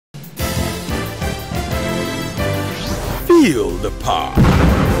Feel the power.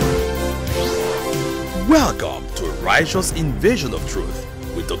 Welcome to Righteous Invasion of Truth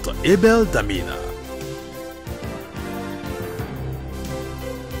with Dr. Abel Damina.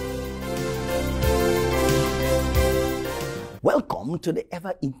 Welcome to the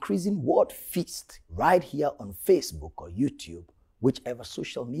ever-increasing Word Feast right here on Facebook or YouTube, whichever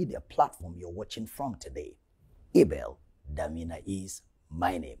social media platform you're watching from today. Abel Damina is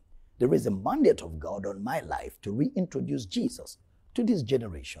my name. There is a mandate of God on my life to reintroduce Jesus to this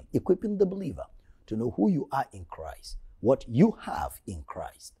generation, equipping the believer to know who you are in Christ, what you have in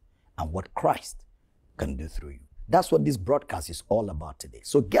Christ, and what Christ can do through you. That's what this broadcast is all about today.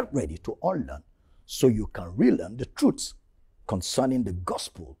 So get ready to unlearn so you can relearn the truths concerning the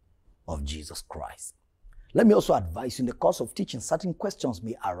gospel of Jesus Christ. Let me also advise you, in the course of teaching, certain questions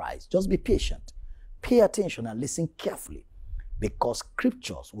may arise. Just be patient. Pay attention and listen carefully, because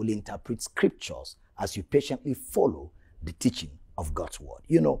scriptures will interpret scriptures as you patiently follow the teaching of God's word.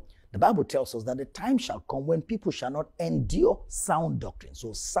 You know, the Bible tells us that the time shall come when people shall not endure sound doctrine.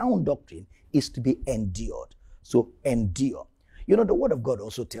 So sound doctrine is to be endured. So endure. You know, the word of God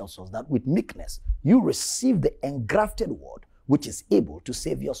also tells us that with meekness, you receive the engrafted word, which is able to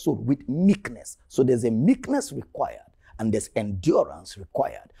save your soul with meekness. So there's a meekness required and there's endurance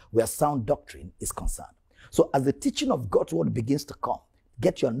required where sound doctrine is concerned. So as the teaching of God's word begins to come,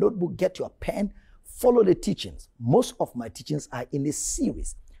 get your notebook, get your pen, follow the teachings. Most of my teachings are in a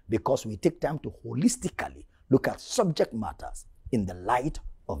series because we take time to holistically look at subject matters in the light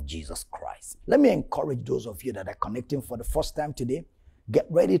of Jesus Christ. Let me encourage those of you that are connecting for the first time today. Get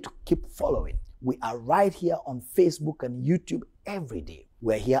ready to keep following. We are right here on Facebook and YouTube every day.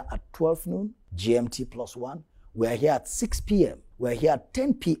 We're here at 12 noon, GMT +1. We're here at 6 p.m. We're here at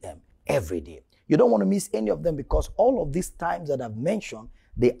 10 p.m. every day. You don't want to miss any of them because all of these times that I've mentioned,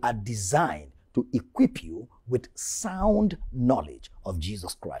 they are designed to equip you with sound knowledge of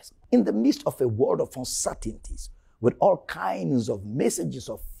Jesus Christ. In the midst of a world of uncertainties, with all kinds of messages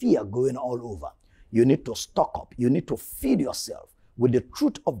of fear going all over, you need to stock up. You need to feed yourself with the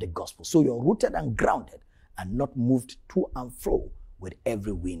truth of the gospel, so you're rooted and grounded and not moved to and fro with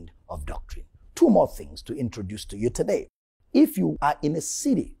every wind of doctrine. Two more things to introduce to you today. If you are in a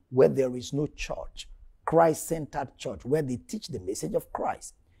city where there is no church, Christ-centered church, where they teach the message of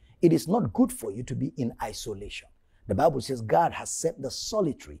Christ, it is not good for you to be in isolation. The Bible says God has set the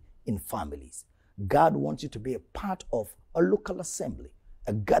solitary in families. God wants you to be a part of a local assembly,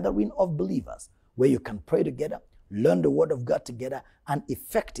 a gathering of believers where you can pray together, learn the word of God together, and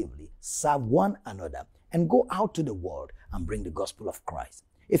effectively serve one another and go out to the world and bring the gospel of Christ.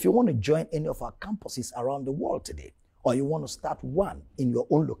 If you want to join any of our campuses around the world today, or you want to start one in your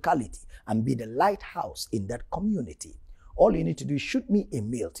own locality and be the lighthouse in that community, all you need to do is shoot me a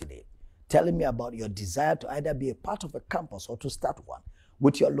mail today telling me about your desire to either be a part of a campus or to start one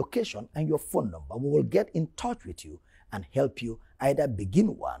with your location and your phone number. We will get in touch with you and help you either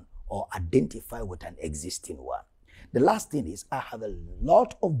begin one or identify with an existing one. The last thing is I have a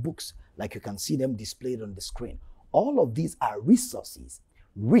lot of books, like you can see them displayed on the screen. All of these are resources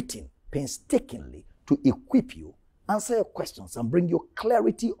written painstakingly to equip you, answer your questions, and bring you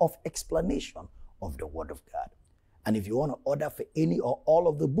clarity of explanation of the Word of God. And if you want to order for any or all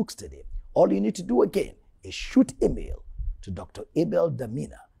of the books today, all you need to do again is shoot a mail to Dr. Abel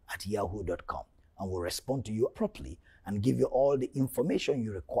Damina at yahoo.com, and we'll respond to you properly and give you all the information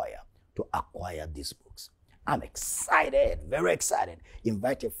you require to acquire these books. I'm excited, very excited.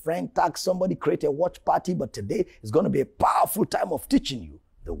 Invite a friend, tag somebody, create a watch party, but today is going to be a powerful time of teaching you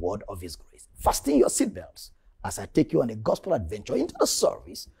the word of His grace. Fasten your seatbelts as I take you on a gospel adventure into the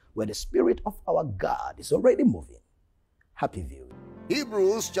service where the Spirit of our God is already moving. Happy viewing.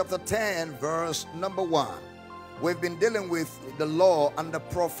 Hebrews chapter 10, verse number 1. We've been dealing with the law and the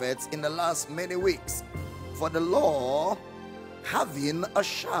prophets in the last many weeks. For the law having a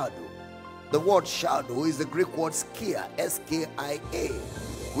shadow. The word shadow is the Greek word skia, S-K-I-A.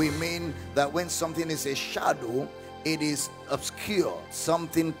 We mean that when something is a shadow, it is obscure.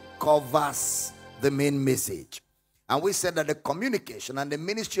 Something covers the main message. And we said that the communication and the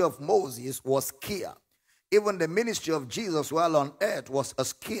ministry of Moses was skia. Even the ministry of Jesus while on earth was a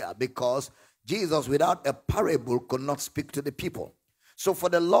skia, because Jesus without a parable could not speak to the people. So for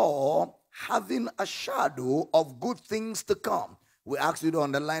the law having a shadow of good things to come, we ask you to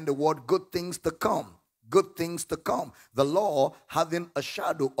underline the word good things to come. Good things to come. The law having a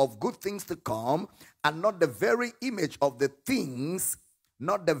shadow of good things to come, and not the very image of the things,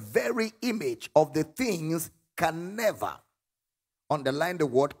 not the very image of the things can never, underline the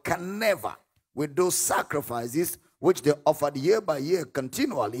word can never, with those sacrifices which they offered year by year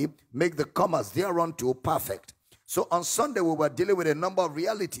continually, make the comers thereunto perfect. So on Sunday, we were dealing with a number of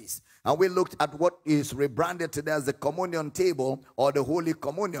realities. And we looked at what is rebranded today as the communion table or the Holy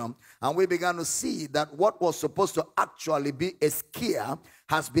Communion. And we began to see that what was supposed to actually be a scare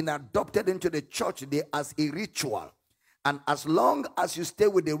has been adopted into the church today as a ritual. And as long as you stay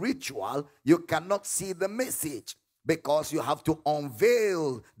with the ritual, you cannot see the message, because you have to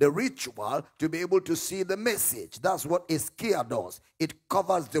unveil the ritual to be able to see the message. That's what a scare does. It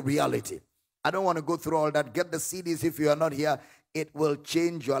covers the reality. I don't want to go through all that. Get the CDs if you are not here. It will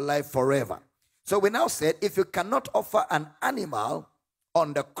change your life forever. So we now said, if you cannot offer an animal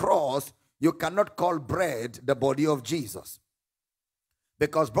on the cross, you cannot call bread the body of Jesus.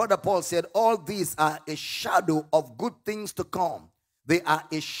 Because Brother Paul said, all these are a shadow of good things to come. They are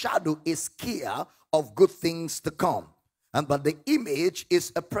a shadow, a scare of good things to come. But the image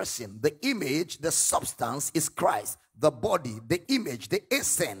is a person. The image, the substance is Christ. The body, the image, the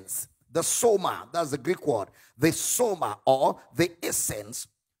essence, the soma, that's the Greek word. The soma, or the essence,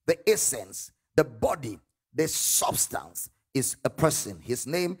 the body, the substance is a person. His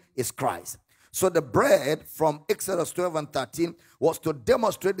name is Christ. So the bread from Exodus 12 and 13 was to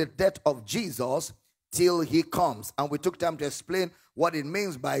demonstrate the death of Jesus till he comes. And we took time to explain what it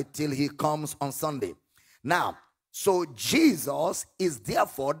means by till he comes on Sunday. Now, so Jesus is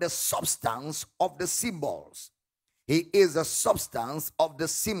therefore the substance of the symbols. He is the substance of the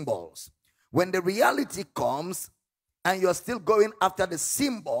symbols. When the reality comes and you're still going after the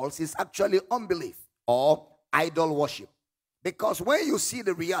symbols, it's actually unbelief or idol worship. Because when you see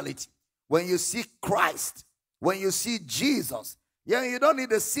the reality, when you see Christ, when you see Jesus, you don't need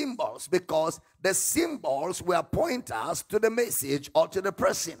the symbols, because the symbols were pointers to the message or to the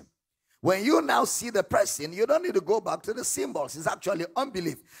person. When you now see the person, you don't need to go back to the symbols. It's actually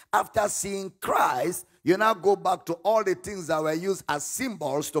unbelief. After seeing Christ, you now go back to all the things that were used as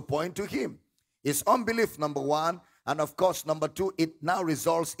symbols to point to him. It's unbelief, number one. And of course, number two, it now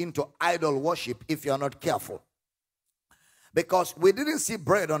results into idol worship if you're not careful. Because we didn't see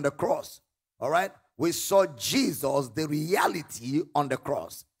bread on the cross, all right? We saw Jesus, the reality, on the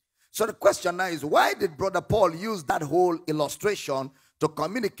cross. So the question now is, why did Brother Paul use that whole illustration to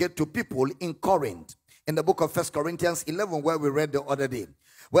communicate to people in Corinth, in the book of 1 Corinthians 11, where we read the other day?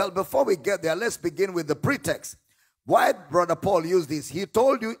 Well, before we get there, let's begin with the pretext. Why Brother Paul used this? He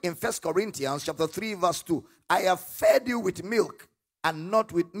told you in 1 Corinthians chapter 3, verse 2, I have fed you with milk and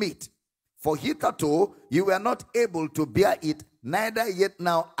not with meat. For hitherto you were not able to bear it, neither yet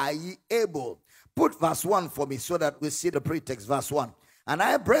now are ye able. Put verse 1 for me so that we see the pretext. Verse 1. And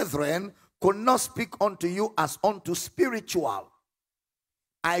I, brethren, could not speak unto you as unto spiritual.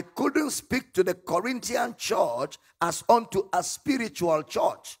 I couldn't speak to the Corinthian church as unto a spiritual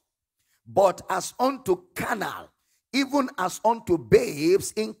church, but as unto carnal, even as unto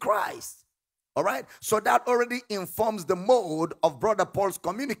babes in Christ. All right? So that already informs the mode of Brother Paul's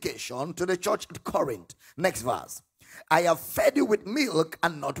communication to the church at Corinth. Next verse. I have fed you with milk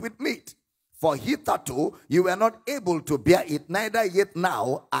and not with meat. For hitherto you were not able to bear it, neither yet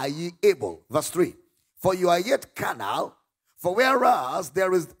now are ye able. Verse 3. For you are yet carnal. For whereas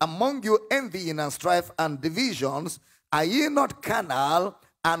there is among you envying and strife and divisions, are ye not carnal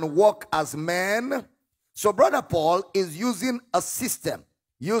and walk as men? So Brother Paul is using a system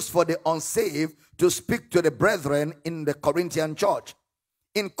used for the unsaved to speak to the brethren in the Corinthian church.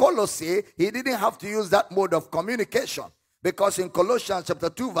 In Colossae, he didn't have to use that mode of communication, because in Colossians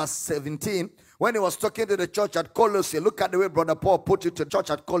chapter 2 verse 17, when he was talking to the church at Colossae, look at the way Brother Paul put it to the church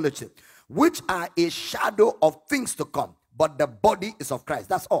at Colossae, which are a shadow of things to come, but the body is of Christ.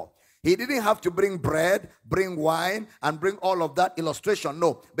 That's all. He didn't have to bring bread, bring wine, and bring all of that illustration.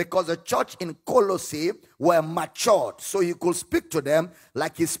 No, because the church in Colossae were matured, so he could speak to them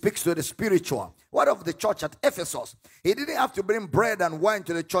like he speaks to the spiritual. What of the church at Ephesus? He didn't have to bring bread and wine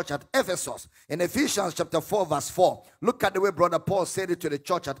to the church at Ephesus. In Ephesians chapter 4 verse 4, look at the way Brother Paul said it to the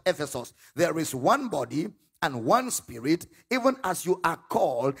church at Ephesus. There is one body and one spirit, even as you are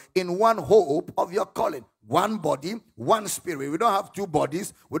called in one hope of your calling. One body, one spirit. We don't have two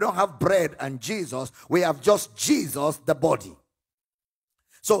bodies. We don't have bread and Jesus. We have just Jesus, the body.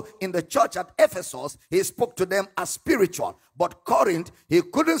 So in the church at Ephesus, he spoke to them as spiritual. But Corinth, he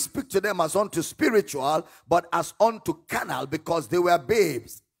couldn't speak to them as unto spiritual, but as unto carnal, because they were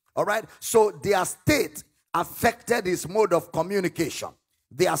babes. All right? So their state affected his mode of communication.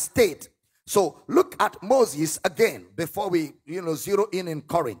 Their state. So look at Moses again before we zero in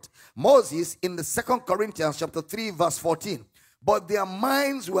Corinth. Moses in the 2 Corinthians chapter 3 verse 14. But their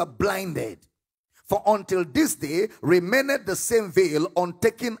minds were blinded. For until this day remained the same veil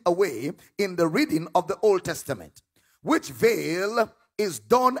untaken away in the reading of the Old Testament, which veil is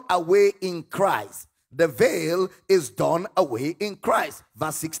done away in Christ, The veil is done away in Christ.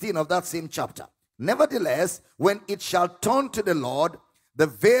 Verse 16 of that same chapter. Nevertheless, when it shall turn to the Lord, the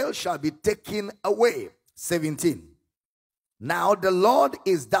veil shall be taken away. 17. Now the Lord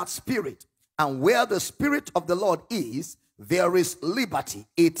is that Spirit, and where the Spirit of the Lord is, there is liberty.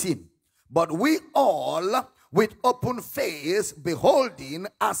 18. But we all, with open face, beholding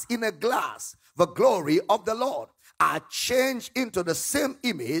as in a glass the glory of the Lord, are changed into the same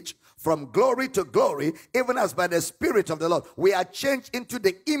image from glory to glory, even as by the Spirit of the Lord. We are changed into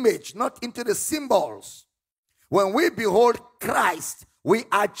the image, not into the symbols. When we behold Christ, we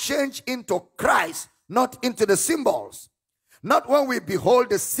are changed into Christ, not into the symbols. Not when we behold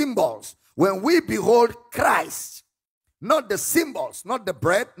the symbols. When we behold Christ, not the symbols, not the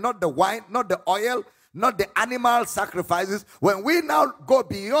bread, not the wine, not the oil, not the animal sacrifices. When we now go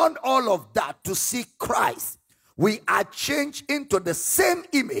beyond all of that to see Christ, we are changed into the same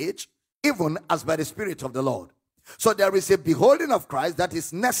image, even as by the Spirit of the Lord. So there is a beholding of Christ that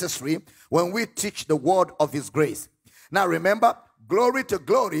is necessary when we teach the word of his grace. Now remember, glory to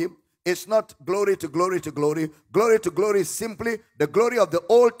glory is not glory to glory to glory. Glory to glory is simply the glory of the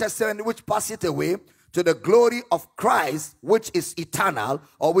Old Testament which passeth away, to the glory of Christ which is eternal,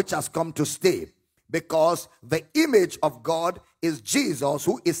 or which has come to stay. Because the image of God is Jesus,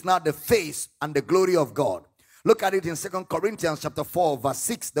 who is now the face and the glory of God. Look at it in 2 Corinthians chapter 4 verse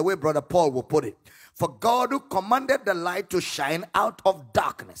 6, the way Brother Paul will put it. For God, who commanded the light to shine out of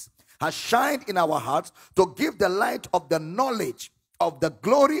darkness, has shined in our hearts to give the light of the knowledge of the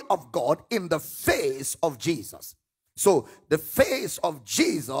glory of God in the face of Jesus. So the face of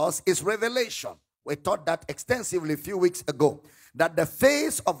Jesus is revelation. We taught that extensively a few weeks ago, that the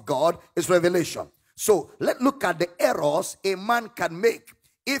face of God is revelation. So let's look at the errors a man can make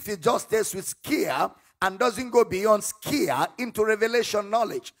if he just stays with skia and doesn't go beyond skia into revelation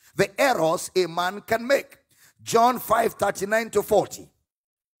knowledge. The errors a man can make. John 5:39-40.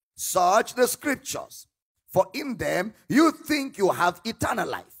 Search the scriptures, for in them you think you have eternal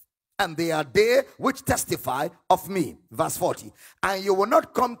life, and they are they which testify of me. Verse 40. And you will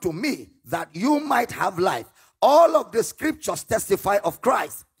not come to me that you might have life. All of the scriptures testify of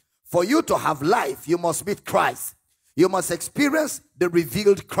Christ. For you to have life, you must meet Christ. You must experience the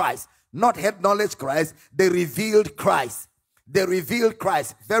revealed Christ. Not head knowledge Christ, the revealed Christ. The revealed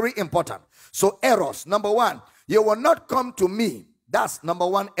Christ. Very important. So errors. Number one, you will not come to me. That's number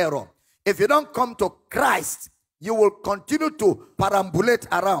one error. If you don't come to Christ, you will continue to perambulate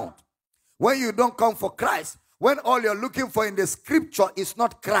around. When you don't come for Christ, when all you're looking for in the scripture is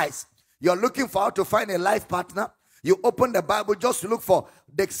not Christ, you're looking for how to find a life partner. You open the Bible just to look for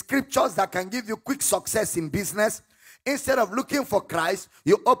the scriptures that can give you quick success in business. Instead of looking for Christ,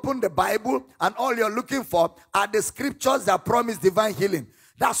 you open the Bible and all you're looking for are the scriptures that promise divine healing.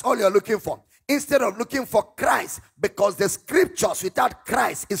 That's all you're looking for. Instead of looking for Christ, because the scriptures without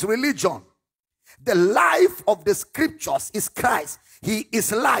Christ is religion. The life of the scriptures is Christ. He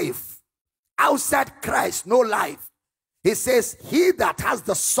is life. Outside Christ, no life. He says, he that has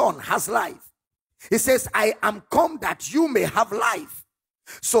the Son has life. He says, I am come that you may have life.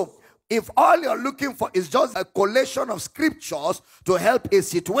 So, if all you're looking for is just a collation of scriptures to help a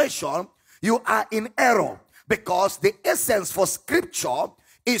situation, you are in error. Because the essence for scripture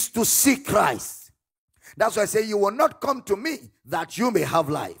is to see Christ. That's why I say, you will not come to me that you may have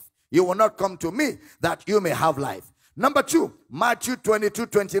life. You will not come to me that you may have life. Number two, Matthew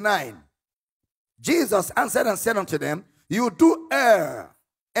 22:29. Jesus answered and said unto them, you do err,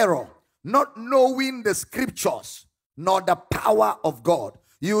 not knowing the scriptures, nor the power of God.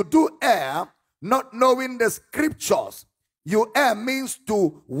 You do err, not knowing the scriptures. You err means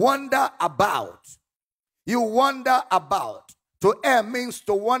to wander about. You wander about. To err means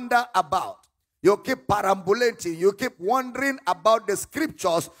to wander about. You keep perambulating. You keep wandering about the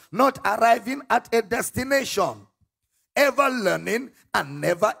scriptures, not arriving at a destination. Ever learning and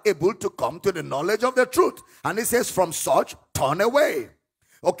never able to come to the knowledge of the truth. And he says, from such, turn away.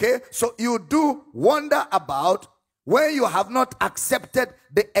 Okay, so you do wander about when you have not accepted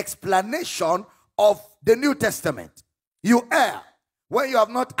the explanation of the New Testament. You err when you have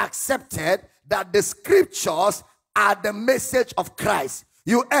not accepted that the scriptures are the message of Christ.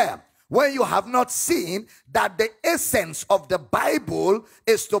 You err when you have not seen that the essence of the Bible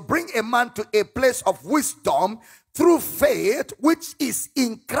is to bring a man to a place of wisdom through faith, which is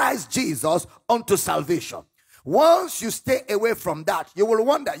in Christ Jesus, unto salvation. Once you stay away from that, you will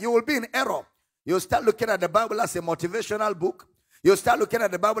wonder, you will be in error. You'll start looking at the Bible as a motivational book. You'll start looking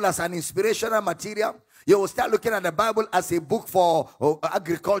at the Bible as an inspirational material. You will start looking at the Bible as a book for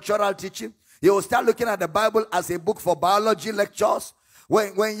agricultural teaching. You will start looking at the Bible as a book for biology lectures.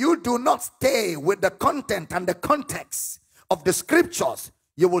 When you do not stay with the content and the context of the scriptures,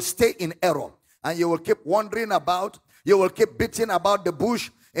 you will stay in error. And you will keep wandering about. You will keep beating about the bush.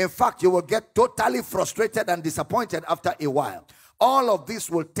 In fact, you will get totally frustrated and disappointed after a while. All of this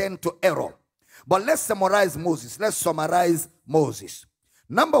will tend to error. But let's summarize Moses. Let's summarize Moses.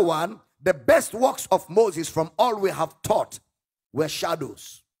 Number one, the best works of Moses from all we have taught were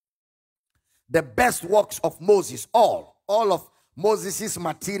shadows. The best works of Moses, all of Moses'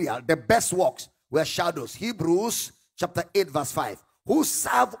 material, the best works were shadows. Hebrews chapter 8 verse 5. Who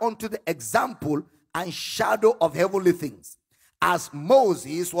serve unto the example and shadow of heavenly things, as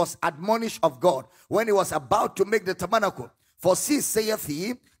Moses was admonished of God when he was about to make the tabernacle. For see, saith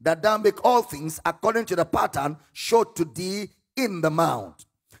he, that thou make all things according to the pattern showed to thee in the mount.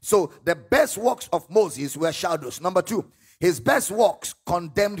 So the best works of Moses were shadows. Number two, his best works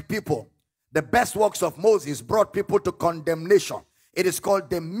condemned people. The best works of Moses brought people to condemnation. It is called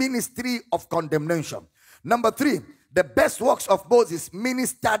the ministry of condemnation. Number three, the best works of Moses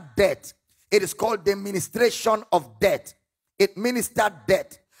ministered death. It is called the ministration of death. It ministered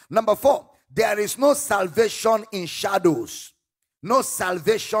death. Number four, there is no salvation in shadows. No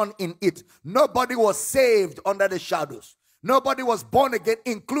salvation in it. Nobody was saved under the shadows. Nobody was born again,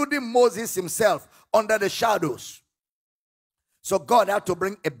 including Moses himself, under the shadows. So God had to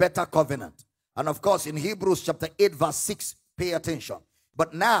bring a better covenant. And of course, in Hebrews chapter 8 verse 6, pay attention.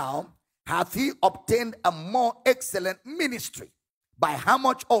 But now hath he obtained a more excellent ministry, by how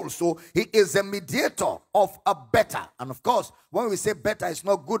much also he is a mediator of a better. And of course, when we say better, it's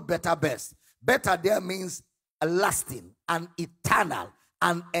not good, better, best. Better there means a lasting, an eternal,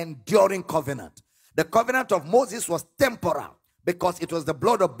 and enduring covenant. The covenant of Moses was temporal because it was the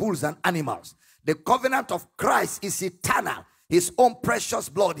blood of bulls and animals. The covenant of Christ is eternal, his own precious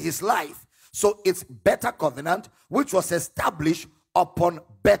blood, his life. So it's better covenant which was established upon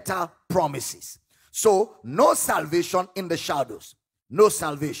better promises. So no salvation in the shadows. No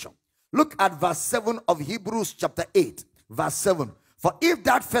salvation. Look at verse 7 of Hebrews chapter 8. Verse 7. For if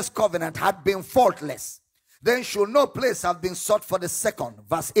that first covenant had been faultless, then should no place have been sought for the second.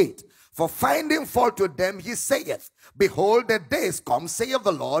 Verse 8. For finding fault with them, he saith, behold, the days come, saith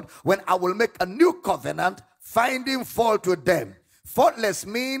the Lord, when I will make a new covenant, finding fault with them. Faultless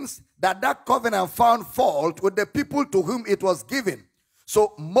means that covenant found fault with the people to whom it was given.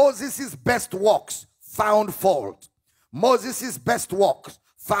 So Moses' best works found fault. Moses' best works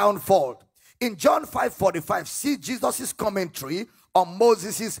found fault. In John 5:45, see Jesus' commentary on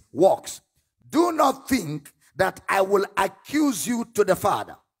Moses' works. Do not think that I will accuse you to the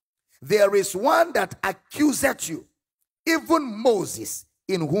Father. There is one that accuseth you, even Moses,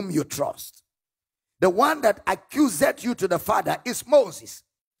 in whom you trust. The one that accuseth you to the Father is Moses.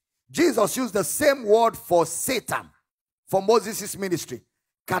 Jesus used the same word for Satan, for Moses' ministry.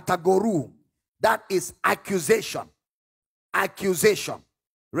 Katagoru. That is accusation. Accusation.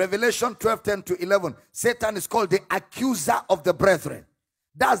 Revelation 12:10-11. Satan is called the accuser of the brethren.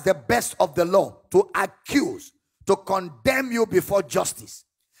 That's the best of the law. To accuse. To condemn you before justice.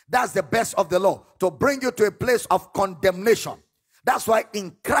 That's the best of the law. To bring you to a place of condemnation. That's why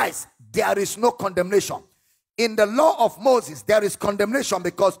in Christ there is no condemnation. In the law of Moses there is condemnation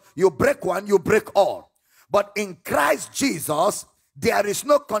because you break one, you break all. But in Christ Jesus there is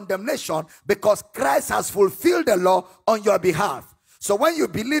no condemnation because Christ has fulfilled the law on your behalf. So when you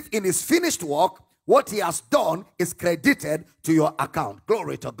believe in his finished work, what he has done is credited to your account.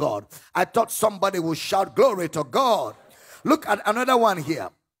 Glory to God. I thought somebody would shout glory to God. Look at another one here.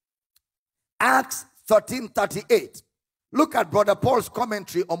 Acts 13:38. Look at Brother Paul's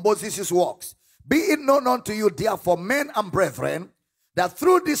commentary on Moses' works. Be it known unto you, therefore, men and brethren, that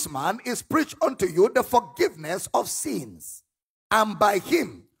through this man is preached unto you the forgiveness of sins. And by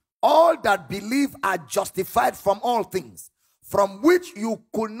him all that believe are justified from all things, from which you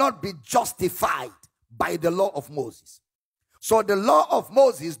could not be justified by the law of Moses. So the law of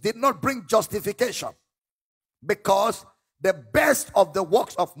Moses did not bring justification, because the best of the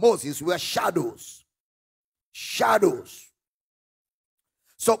works of Moses were shadows. Shadows.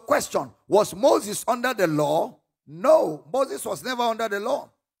 So question, was Moses under the law? No, Moses was never under the law.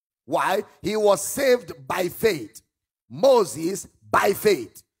 Why? He was saved by faith. Moses by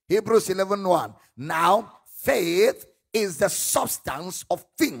faith. Hebrews 11:1. Now faith is the substance of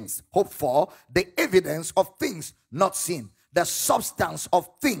things hoped for, the evidence of things not seen. The substance of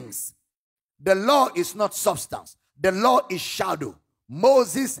things. The law is not substance. The law is shadow.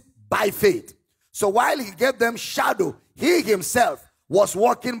 Moses by faith. So while he gave them shadow, he himself was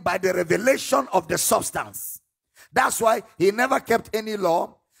walking by the revelation of the substance. That's why he never kept any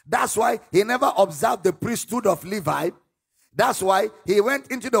law. That's why he never observed the priesthood of Levi. That's why he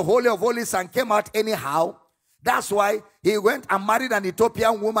went into the Holy of Holies and came out anyhow. That's why he went and married an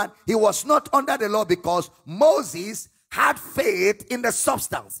Ethiopian woman. He was not under the law because Moses had faith in the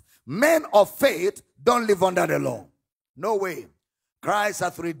substance. Men of faith don't live under the law. No way. Christ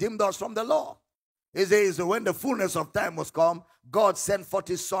hath redeemed us from the law. He says, when the fullness of time was come, God sent forth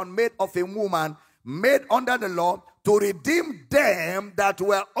his son, made of a woman, made under the law, to redeem them that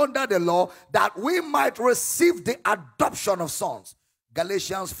were under the law, that we might receive the adoption of sons.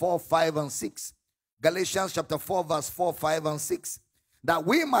 Galatians 4, 5, and 6. Galatians chapter 4, verse 4, 5, and 6. That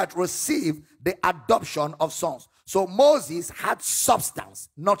we might receive the adoption of sons. So Moses had substance,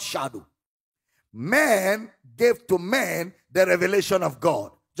 not shadow. Man gave to man the revelation of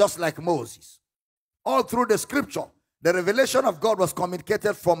God, just like Moses. All through the scripture, the revelation of God was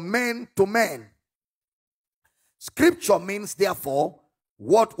communicated from man to man. Scripture means, therefore,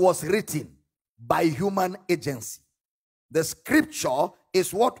 what was written by human agency. The scripture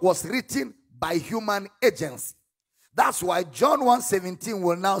is what was written by human agency. That's why John 1:17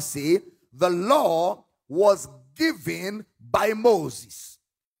 will now say, the law was given by Moses,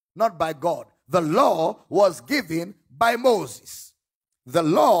 not by God. The law was given by Moses. The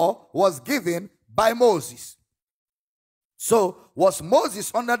law was given by Moses. So, was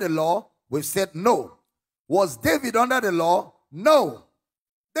Moses under the law? We've said no. Was David under the law? No.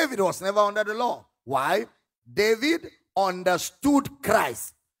 David was never under the law. Why? David understood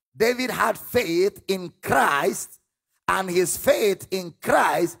Christ. David had faith in Christ, and his faith in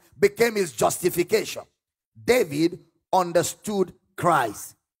Christ became his justification. David understood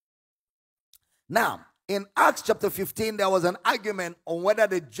Christ. Now, in Acts chapter 15, there was an argument on whether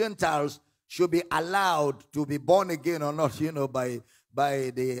the Gentiles should be allowed to be born again or not, by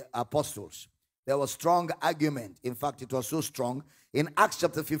the apostles. There was strong argument. In fact, it was so strong. In Acts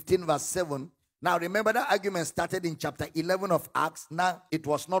chapter 15, verse 7. Now, remember that argument started in chapter 11 of Acts. Now, it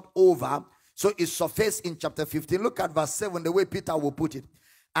was not over. So, it surfaced in chapter 15. Look at verse 7, the way Peter will put it.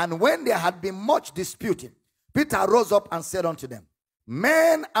 And when there had been much disputing, Peter rose up and said unto them,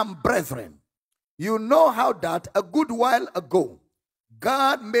 men and brethren, you know how that a good while ago,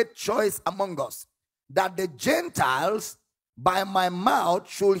 God made choice among us, that the Gentiles by my mouth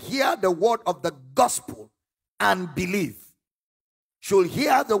should hear the word of the gospel and believe. Should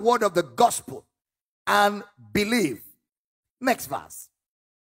hear the word of the gospel and believe. Next verse.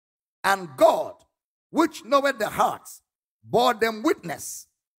 And God, which knoweth the hearts, bore them witness,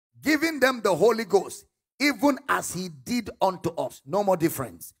 giving them the Holy Ghost, even as he did unto us. No more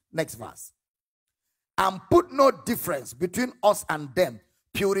difference. Next verse. And put no difference between us and them,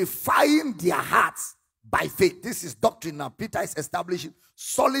 purifying their hearts by faith. This is doctrine now. Peter is establishing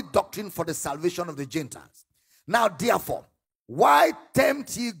solid doctrine for the salvation of the Gentiles. Now, therefore, why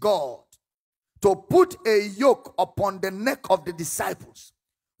tempt ye God to put a yoke upon the neck of the disciples,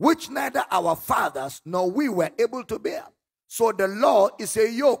 which neither our fathers nor we were able to bear? So the law is a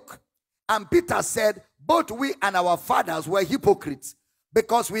yoke. And Peter said, both we and our fathers were hypocrites,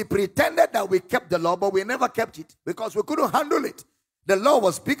 because we pretended that we kept the law, but we never kept it because we couldn't handle it. The law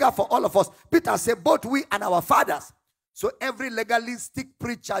was bigger for all of us. Peter said, both we and our fathers. So every legalistic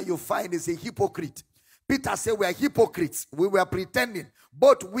preacher you find is a hypocrite. Peter said, we are hypocrites. We were pretending.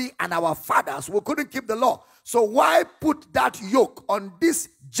 Both we and our fathers, we couldn't keep the law. So why put that yoke on these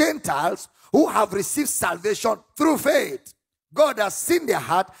Gentiles who have received salvation through faith? God has seen their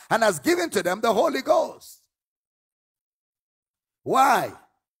heart and has given to them the Holy Ghost. Why?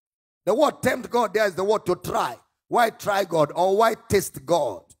 The word tempt God there is the word to try. Why try God? Or why test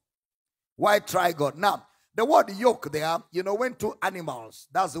God? Why try God? Now, the word yoke there, when two animals,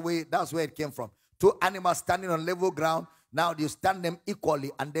 that's where it came from. Two animals standing on level ground. Now you stand them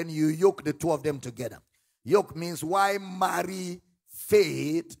equally and then you yoke the two of them together. Yoke means why marry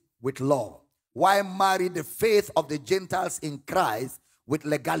faith with law? Why marry the faith of the Gentiles in Christ with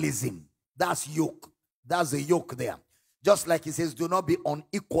legalism? That's yoke. That's a yoke there. Just like he says, do not be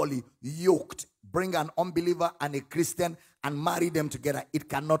unequally yoked. Bring an unbeliever and a Christian and marry them together. It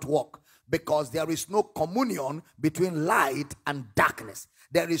cannot work because there is no communion between light and darkness.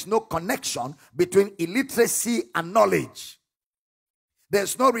 There is no connection between illiteracy and knowledge.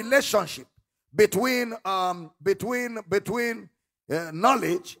 There's no relationship between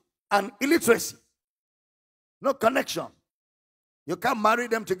knowledge and illiteracy. No connection. You can't marry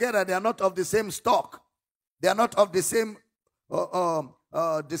them together. They are not of the same stock. They are not of the same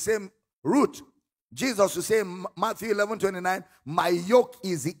root. Jesus will say in Matthew 11:29, my yoke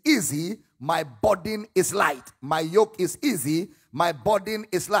is easy, my burden is light. My yoke is easy, my burden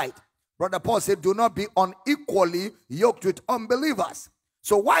is light. Brother Paul said, do not be unequally yoked with unbelievers.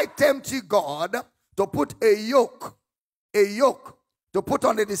 So why tempt ye God to put a yoke a yoke, to put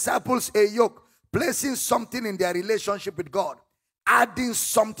on the disciples a yoke, placing something in their relationship with God, adding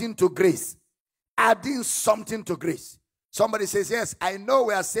something to grace, adding something to grace. Somebody says, yes, I know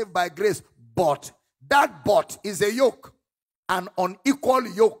we are saved by grace, but that but is a yoke, an unequal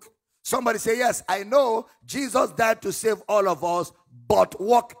yoke. Somebody say, yes, I know Jesus died to save all of us, but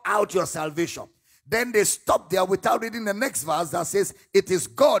work out your salvation. Then they stop there without reading the next verse that says, it is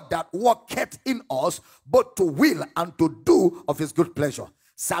God that worketh in us, both to will and to do of his good pleasure.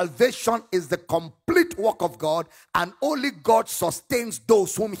 Salvation is the complete work of God, and only God sustains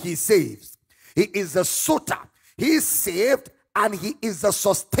those whom he saves. He is the soter. He is saved, and he is the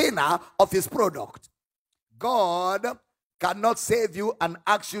sustainer of his product. God cannot save you and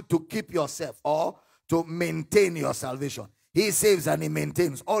ask you to keep yourself or to maintain your salvation. He saves and he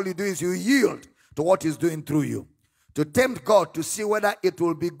maintains. All you do is you yield to what he's doing through you, to tempt God to see whether it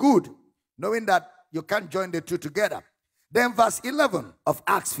will be good, knowing that you can't join the two together. Then verse 11 of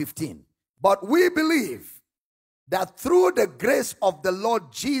Acts 15. But we believe that through the grace of the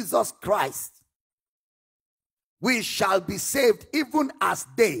Lord Jesus Christ, we shall be saved even as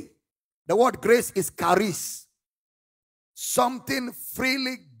they. The word grace is charis. Something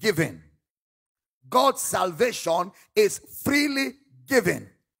freely given. God's salvation is freely given.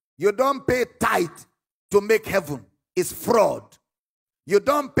 You don't pay tithe to make heaven. It's fraud. You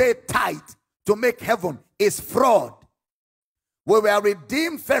don't pay tithe to make heaven. It's fraud. We were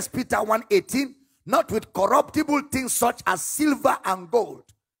redeemed, 1 Peter 1:18, not with corruptible things such as silver and gold,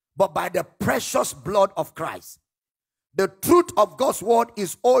 but by the precious blood of Christ. The truth of God's word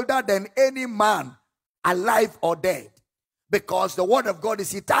is older than any man, alive or dead, because the word of God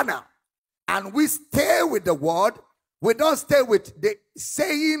is eternal. And we stay with the word. We don't stay with the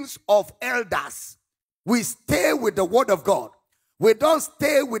sayings of elders. We stay with the word of God. We don't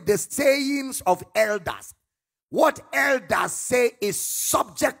stay with the sayings of elders. What elders say is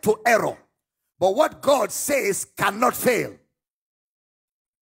subject to error, but what God says cannot fail.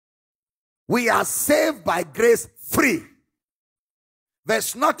 We are saved by grace free.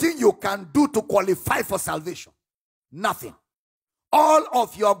 There's nothing you can do to qualify for salvation. Nothing. All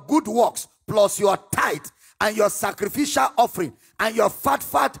of your good works plus your tithe and your sacrificial offering and your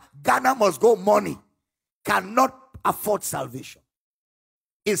fat Ghana must go money cannot afford salvation.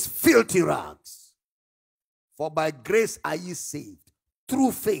 It's filthy rags. For by grace are ye saved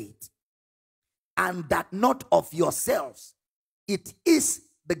through faith, and that not of yourselves. It is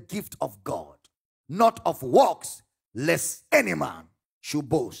the gift of God, not of works, lest any man should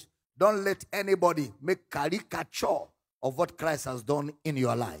boast. Don't let anybody make caricature of what Christ has done in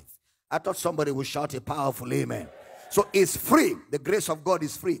your life. I thought somebody would shout a powerful amen. So it's free. The grace of God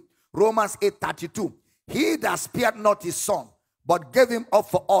is free. Romans 8:32. He that spared not his son, but gave him up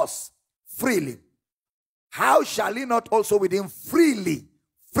for us freely, how shall he not also with him freely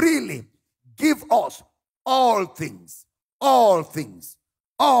give us all things? All things.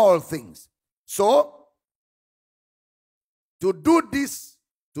 All things. So, to do this,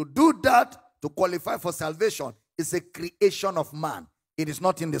 to do that, to qualify for salvation is a creation of man. It is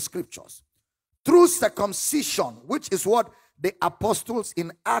not in the scriptures. Through circumcision, which is what the apostles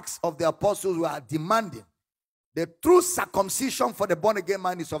in Acts of the Apostles were demanding. The true circumcision for the born-again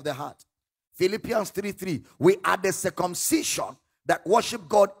man is of the heart. Philippians 3:3. We are the circumcision that worship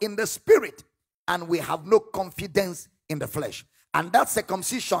God in the spirit, and we have no confidence in the flesh. And that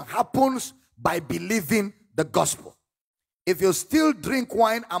circumcision happens by believing the gospel. If you still drink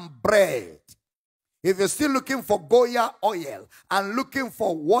wine and bread, if you're still looking for Goya oil and looking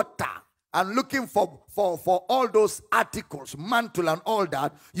for water and looking for all those articles, mantle and all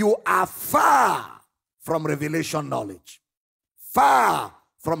that, you are far from revelation knowledge. Far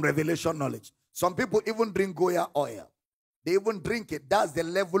from revelation knowledge. Some people even drink Goya oil. They even drink it. That's the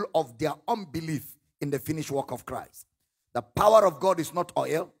level of their unbelief in the finished work of Christ. The power of God is not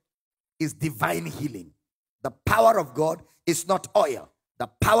oil, it's divine healing. The power of God is not oil. The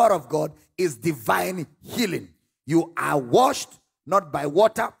power of God is divine healing. You are washed not by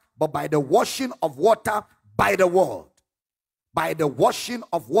water, but by the washing of water by the word. By the washing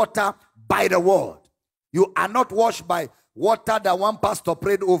of water by the word. You are not washed by water that one pastor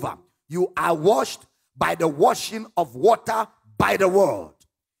prayed over. You are washed by the washing of water by the word.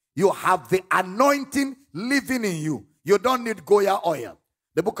 You have the anointing living in you. You don't need Goya oil.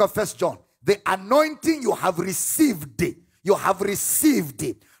 The book of 1 John. The anointing you have received it. You have received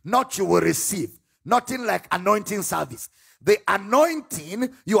it. Not you will receive. Nothing like anointing service. The anointing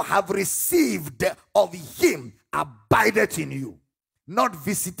you have received of him abideth in you. Not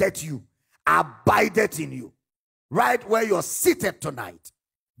visited you. Abideth in you. Right where you're seated tonight.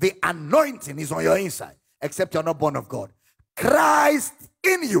 The anointing is on your inside. Except you're not born of God. Christ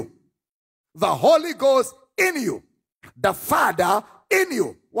in you, the Holy Ghost in you, the Father in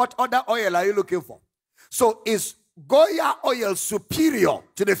you. What other oil are you looking for? So is Goya oil superior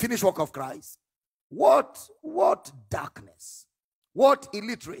to the finished work of Christ? What darkness? What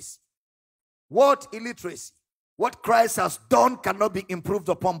illiteracy? What illiteracy? What Christ has done cannot be improved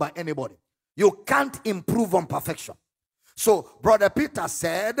upon by anybody. You can't improve on perfection. So Brother Peter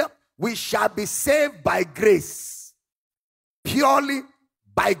said, we shall be saved by grace. Purely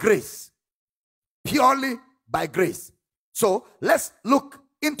by grace. Purely by grace. So let's look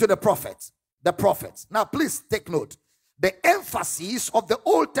into the prophets. The prophets. Now please take note. The emphasis of the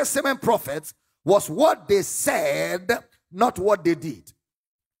Old Testament prophets was what they said, not what they did.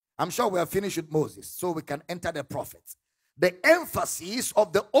 I'm sure we are finished with Moses, so we can enter the prophets. The emphasis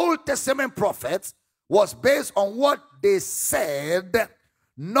of the Old Testament prophets was based on what they said,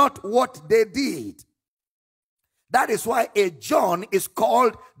 not what they did. That is why a John is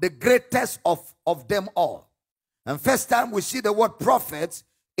called the greatest of them all. And first time we see the word prophets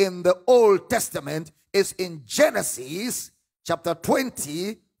in the Old Testament is in Genesis chapter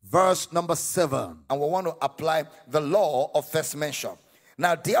 20, verse number 7. And we want to apply the law of first mention.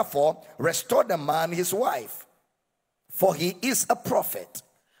 Now, therefore, restore the man his wife, for he is a prophet,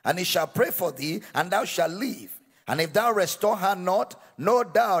 and he shall pray for thee, and thou shalt live. And if thou restore her not, know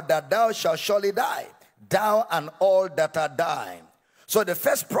thou that thou shalt surely die, thou and all that are dying. So the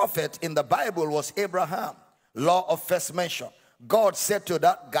first prophet in the Bible was Abraham. Law of first mention. God said to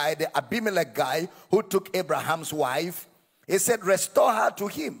that guy, the Abimelech guy who took Abraham's wife, he said, restore her to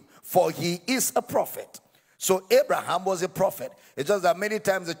him, for he is a prophet. So Abraham was a prophet. It's just that many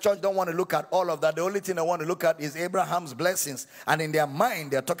times the church don't want to look at all of that. The only thing they want to look at is Abraham's blessings. And in their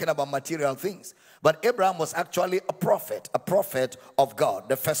mind, they're talking about material things. But Abraham was actually a prophet of God,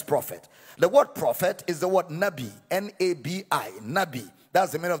 the first prophet. The word prophet is the word Nabi, N-A-B-I, Nabi.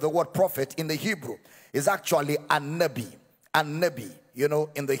 That's the meaning of the word prophet in the Hebrew. It's actually a Nabi, you know,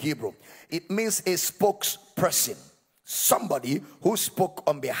 in the Hebrew. It means a spokesperson, somebody who spoke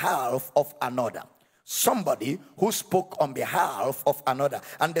on behalf of another. Somebody who spoke on behalf of another.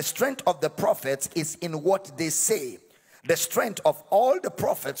 And the strength of the prophets is in what they say. The strength of all the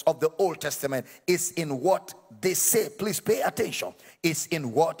prophets of the Old Testament is in what they say. Please pay attention. It's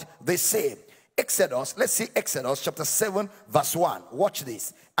in what they say. Exodus, let's see Exodus chapter 7 verse 1. Watch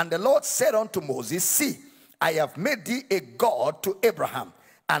this. And the Lord said unto Moses, see, I have made thee a God to Abraham,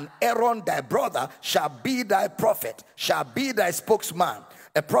 and Aaron thy brother shall be thy prophet, shall be thy spokesman.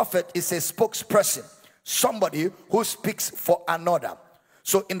 A prophet is a spokesperson, somebody who speaks for another.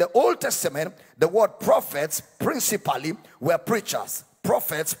 So in the Old Testament, the word prophets principally were preachers.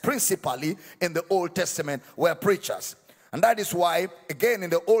 Prophets principally in the Old Testament were preachers. And that is why, again, in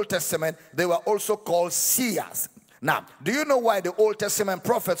the Old Testament, they were also called seers. Now, do you know why the Old Testament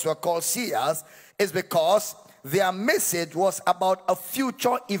prophets were called seers? It's because their message was about a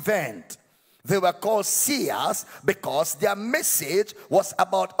future event. They were called seers because their message was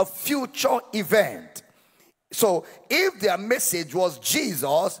about a future event. So if their message was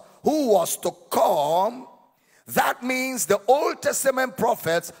Jesus who was to come, that means the Old Testament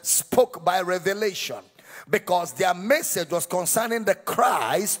prophets spoke by revelation, because their message was concerning the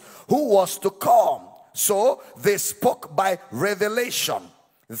Christ who was to come. So they spoke by revelation.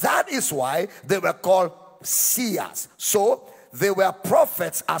 That is why they were called seers. So they were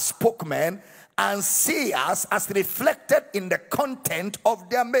prophets as spokesmen and seers as reflected in the content of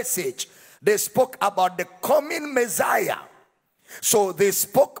their message. They spoke about the coming Messiah. So they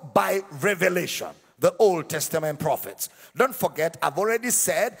spoke by revelation. The Old Testament prophets. Don't forget, I've already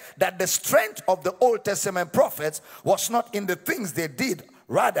said that the strength of the Old Testament prophets was not in the things they did,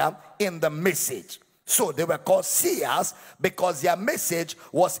 rather in the message. So they were called seers because their message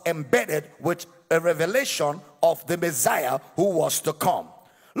was embedded with a revelation of the Messiah who was to come.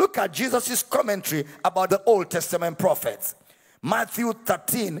 Look at Jesus' commentary about the Old Testament prophets. Matthew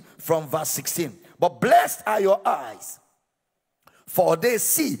 13 from verse 16. But blessed are your eyes, for they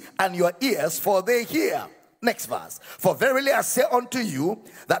see, and your ears, for they hear. Next verse. For verily I say unto you,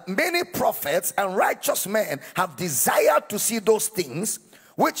 that many prophets and righteous men have desired to see those things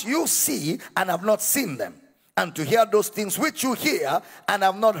which you see and have not seen them, and to hear those things which you hear and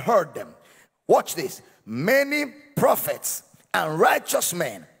have not heard them. Watch this. Many prophets and righteous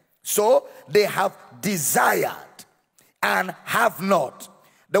men, so they have desired and have not.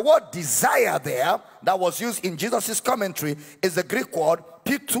 The word desire there that was used in Jesus' commentary is the Greek word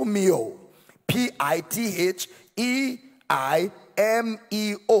pitumeo. P-I-T-H-E-I-M-E-O.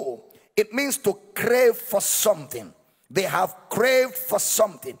 It means to crave for something. They have craved for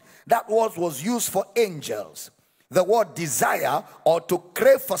something. That word was used for angels. The word desire or to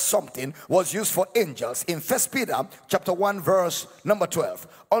crave for something was used for angels in 1 Peter chapter 1 verse number 12.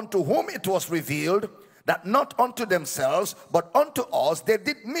 Unto whom it was revealed that not unto themselves but unto us they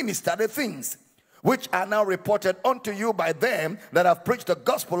did minister the things which are now reported unto you by them that have preached the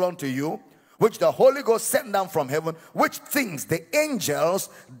gospel unto you, which the Holy Ghost sent down from heaven, which things the angels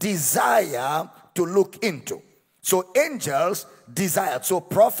desire to look into. So angels desired. So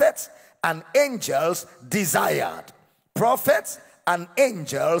prophets and angels desired. Prophets and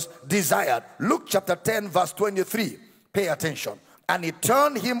angels desired. Luke chapter 10 verse 23. Pay attention. And he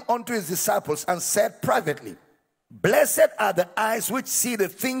turned him unto his disciples and said privately, Blessed are the eyes which see the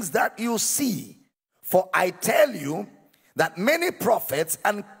things that you see. For I tell you that many prophets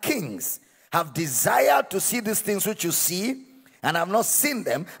and kings have desired to see these things which you see, and have not seen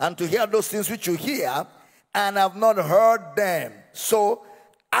them, and to hear those things which you hear, and have not heard them. So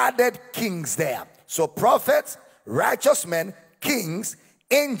added kings there. So prophets, righteous men, kings,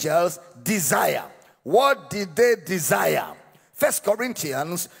 angels desire. What did they desire? 1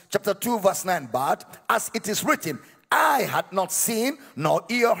 Corinthians chapter 2 verse 9. But as it is written, I had not seen nor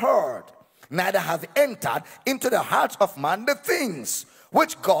ear heard, neither have entered into the heart of man the things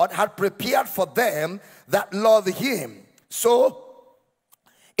which God had prepared for them that love him. So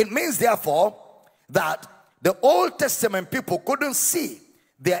it means therefore that the Old Testament people couldn't see,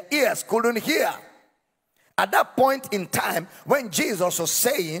 their ears couldn't hear. At that point in time when Jesus was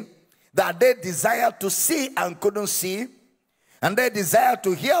saying that they desired to see and couldn't see, and they desired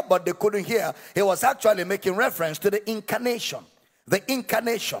to hear but they couldn't hear, he was actually making reference to the incarnation. The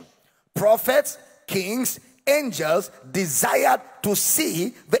incarnation. Prophets, kings, angels desired to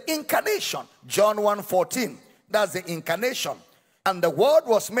see the incarnation. John 1:14. That's the incarnation. And the word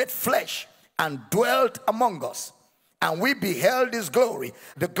was made flesh and dwelt among us, and we beheld his glory,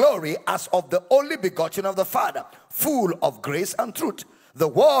 the glory as of the only begotten of the Father, full of grace and truth. The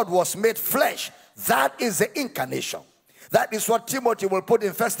word was made flesh. That is the incarnation. That is what Timothy will put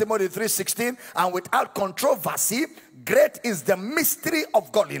in 1 Timothy 3:16. And without controversy, great is the mystery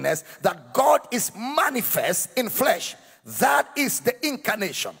of godliness, that God is manifest in flesh. That is the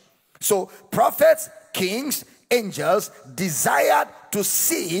incarnation. So prophets, kings, angels desired to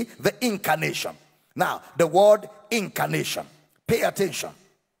see the incarnation. Now, the word incarnation. Pay attention.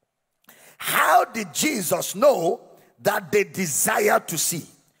 How did Jesus know that they desired to see?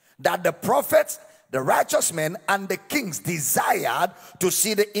 That the prophets, the righteous men, and the kings desired to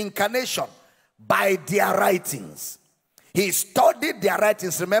see the incarnation? By their writings. He studied their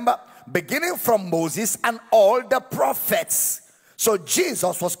writings, remember, beginning from Moses and all the prophets. So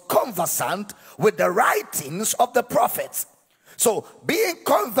Jesus was conversant with the writings of the prophets. So being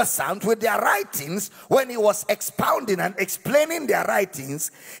conversant with their writings, when he was expounding and explaining their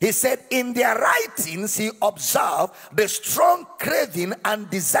writings, he said in their writings he observed the strong craving and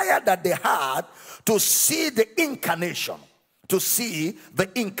desire that they had to see the incarnation. To see the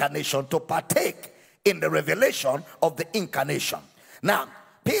incarnation, to partake in the revelation of the incarnation. Now,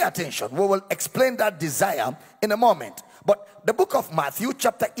 pay attention. We will explain that desire in a moment. But the book of Matthew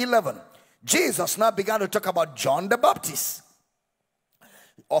chapter 11, Jesus now began to talk about John the Baptist.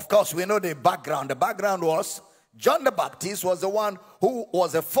 Of course, we know the background. The background was John the Baptist was the one who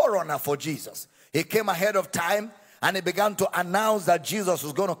was a forerunner for Jesus. He came ahead of time and he began to announce that Jesus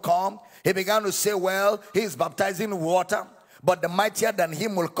was going to come. He began to say, well, he's baptizing water, but the mightier than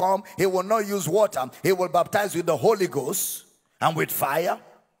him will come. He will not use water. He will baptize with the Holy Ghost and with fire.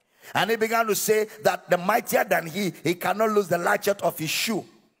 And he began to say that the mightier than he cannot lose the latchet of his shoe.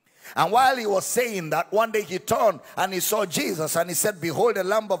 And while he was saying that, one day he turned and he saw Jesus and he said, behold the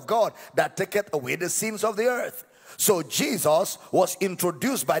Lamb of God that taketh away the sins of the earth. So Jesus was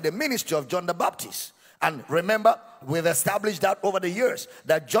introduced by the ministry of John the Baptist. And remember, we've established that over the years,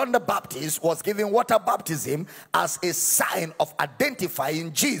 that John the Baptist was giving water baptism as a sign of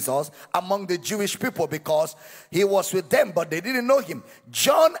identifying Jesus among the Jewish people, because he was with them, but they didn't know him.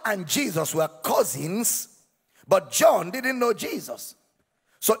 John and Jesus were cousins, but John didn't know Jesus.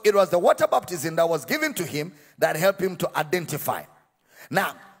 So it was the water baptism that was given to him that helped him to identify.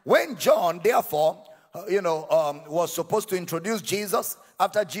 Now, when John, therefore, was supposed to introduce Jesus,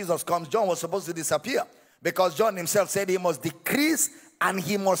 after Jesus comes, John was supposed to disappear, because John himself said he must decrease and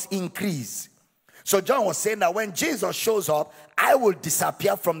he must increase. So John was saying that when Jesus shows up, I will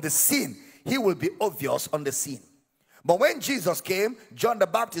disappear from the scene. He will be obvious on the scene. But when Jesus came, John the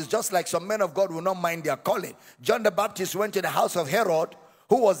Baptist, just like some men of God will not mind their calling, John the Baptist went to the house of Herod,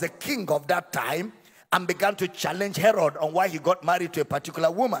 who was the king of that time, and began to challenge Herod on why he got married to a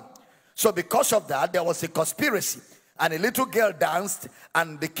particular woman. So because of that, there was a conspiracy. And a little girl danced,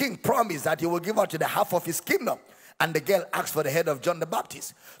 and the king promised that he will give her to the half of his kingdom. And the girl asked for the head of John the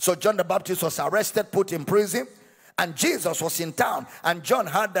Baptist. So John the Baptist was arrested, put in prison, and Jesus was in town. And John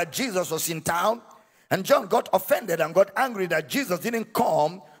heard that Jesus was in town, and John got offended and got angry that Jesus didn't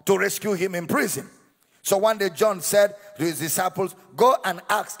come to rescue him in prison. So one day John said to his disciples, go and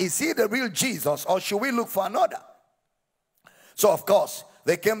ask, is he the real Jesus, or should we look for another? So of course,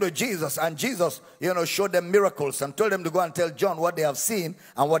 they came to Jesus, and Jesus, showed them miracles and told them to go and tell John what they have seen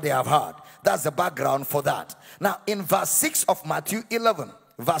and what they have heard. That's the background for that. Now, in verse 6 of Matthew 11,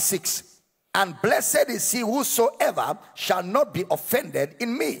 verse 6, and blessed is he whosoever shall not be offended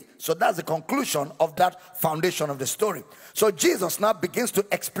in me. So that's the conclusion of that foundation of the story. So Jesus now begins to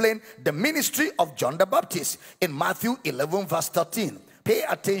explain the ministry of John the Baptist in Matthew 11, verse 13. Pay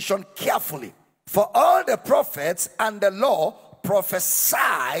attention carefully. For all the prophets and the law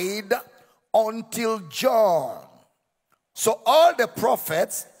prophesied until John. So all the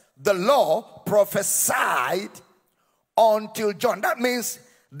prophets, the law prophesied until John. That means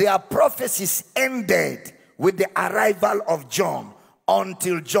their prophecies ended with the arrival of John,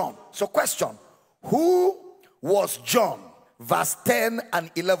 until John. So question, who was John? Verse 10 and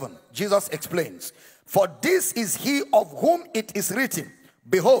 11. Jesus explains, for this is he of whom it is written,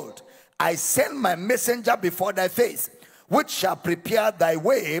 behold, I send my messenger before thy face, which shall prepare thy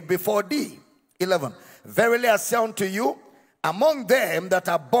way before thee. 11. Verily I say unto you, among them that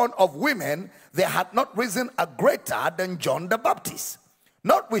are born of women, there hath not risen a greater than John the Baptist.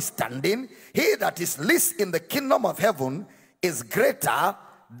 Notwithstanding, he that is least in the kingdom of heaven is greater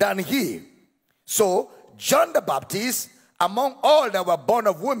than he. So, John the Baptist, among all that were born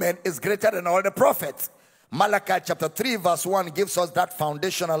of women, is greater than all the prophets. Malachi chapter 3 verse 1 gives us that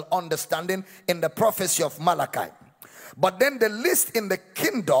foundational understanding in the prophecy of Malachi. But then the least in the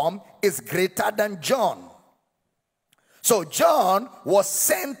kingdom is greater than John. So John was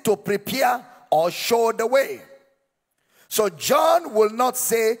sent to prepare or show the way. So John will not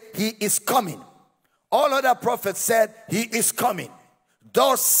say he is coming. All other prophets said he is coming.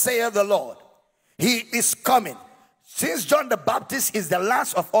 Thus saith the Lord, he is coming. Since John the Baptist is the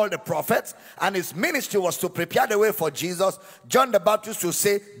last of all the prophets and his ministry was to prepare the way for Jesus, John the Baptist will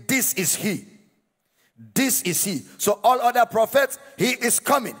say, this is he. This is he. So all other prophets, he is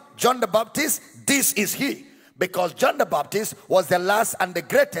coming. John the Baptist, this is he. Because John the Baptist was the last and the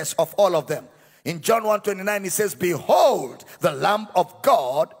greatest of all of them. In John 1:29 he says, behold the Lamb of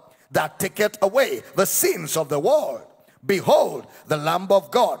God that taketh away the sins of the world. Behold the Lamb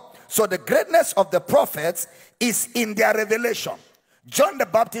of God. So the greatness of the prophets is in their revelation. John the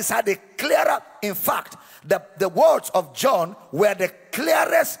Baptist had a clearer, in fact, the words of John were the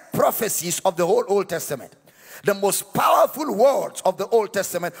clearest prophecies of the whole Old Testament. The most powerful words of the Old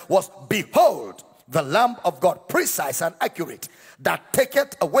Testament was, behold the Lamb of God, precise and accurate, that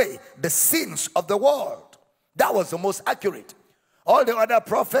taketh away the sins of the world. That was the most accurate. All the other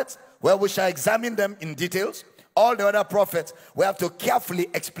prophets, well, we shall examine them in details. All the other prophets, we have to carefully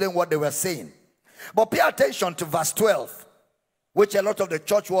explain what they were saying. But pay attention to verse 12, which a lot of the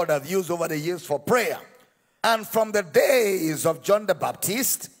church world have used over the years for prayer. And from the days of John the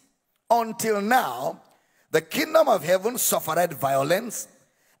Baptist until now, the kingdom of heaven suffered violence,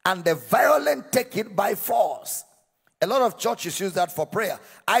 and the violent take it by force. A lot of churches use that for prayer.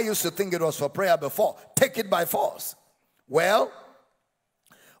 I used to think it was for prayer before. Take it by force. Well,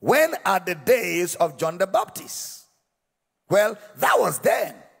 when are the days of John the Baptist? Well, that was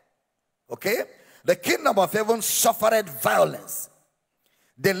then. Okay? The kingdom of heaven suffered violence.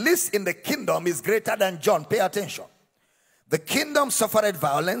 The least in the kingdom is greater than John. Pay attention. The kingdom suffered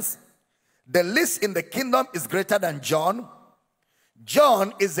violence. The least in the kingdom is greater than John.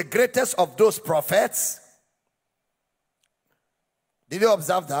 John is the greatest of those prophets. Did you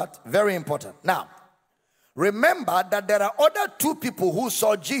observe that? Very important. Now, remember that there are other two people who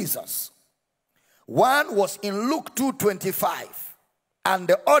saw Jesus. One was in Luke 2:25, and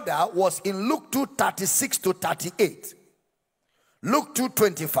the other was in Luke 2:36 to 38. Luke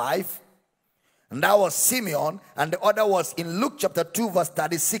 2:25, and that was Simeon, and the other was in Luke chapter 2 verse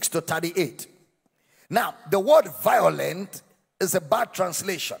 36 to 38. Now, the word violent is a bad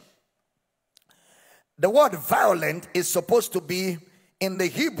translation. The word violent is supposed to be, in the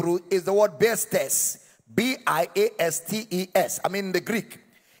Hebrew, is the word biastes, B-I-A-S-T-E-S. I mean in the Greek.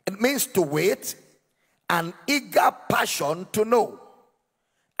 It means to wait, an eager passion to know,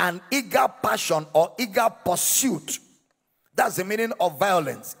 an eager passion or eager pursuit. That's the meaning of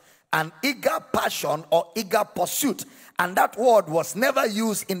violence. An eager passion or eager pursuit. And that word was never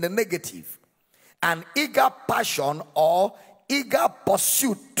used in the negative. An eager passion or eager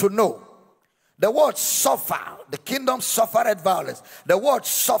pursuit to know. The word suffer, the kingdom suffered violence. The word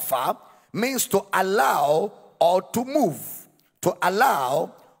suffer means to allow or to move. To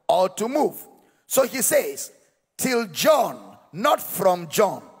allow or to move. So he says, till John, not from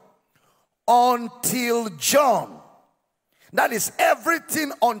John, until John. That is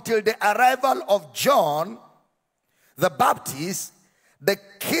everything until the arrival of John the Baptist, the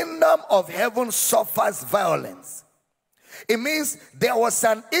kingdom of heaven suffers violence. It means there was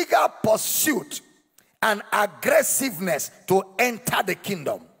an eager pursuit and aggressiveness to enter the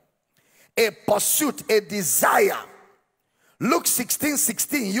kingdom. A pursuit, a desire. Luke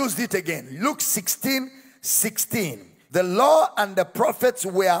 16:16 used it again. Luke 16:16. The law and the prophets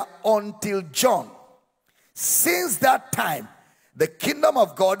were until John. Since that time, the kingdom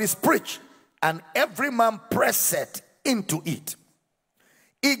of God is preached, and every man presseth into it.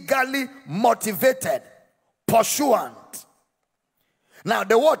 Eagerly motivated, pursuant. Now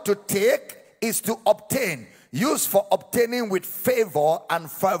the word to take is to obtain. Used for obtaining with favor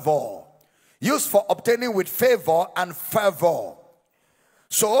and fervor. Used for obtaining with favor and fervor.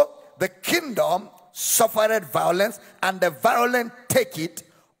 So the kingdom suffered violence, and the violent take it,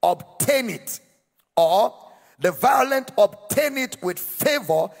 obtain it. Or the violent obtain it with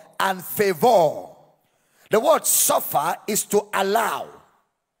favor and favor. The word suffer is to allow.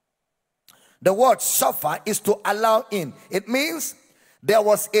 The word suffer is to allow in. It means there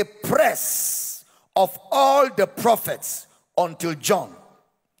was a press of all the prophets until John.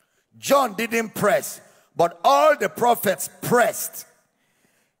 John didn't press, but all the prophets pressed.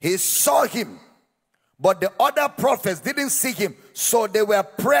 He saw him, but the other prophets didn't see him, so they were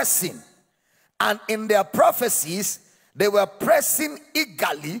pressing. And in their prophecies, they were pressing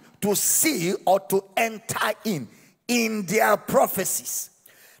eagerly to see or to enter in their prophecies.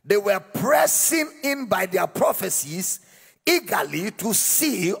 They were pressing in by their prophecies eagerly to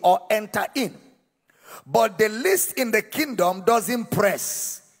see or enter in. But the least in the kingdom doesn't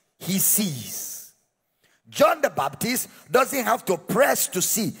press, he sees. John the Baptist doesn't have to press to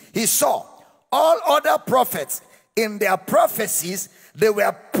see, he saw. All other prophets in their prophecies, they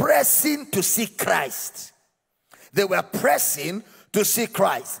were pressing to see Christ. They were pressing to see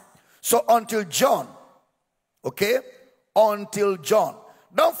Christ. So until John, okay? Until John.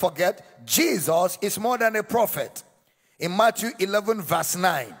 Don't forget, Jesus is more than a prophet. In Matthew 11 verse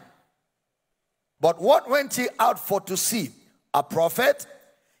 9. But what went ye out for to see? A prophet?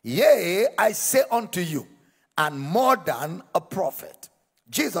 Yea, I say unto you, and more than a prophet.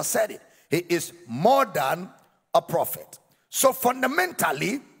 Jesus said it. He is more than a prophet. So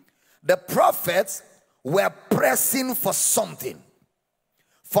fundamentally, the prophets were pressing for something.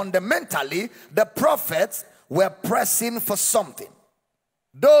 Fundamentally, the prophets were pressing for something.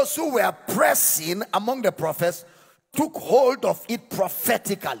 Those who were pressing among the prophets took hold of it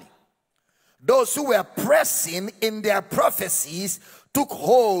prophetically. Those who were pressing in their prophecies took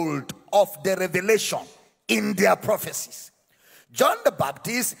hold of the revelation in their prophecies. John the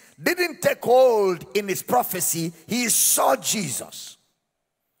Baptist didn't take hold in his prophecy, he saw Jesus.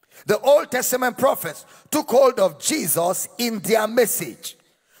 The Old Testament prophets took hold of Jesus in their message,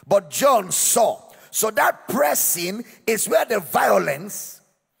 but John saw. So that pressing is where the violence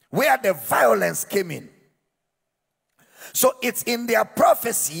came in. So it's in their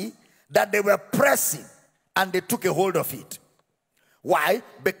prophecy that they were pressing and they took a hold of it. Why?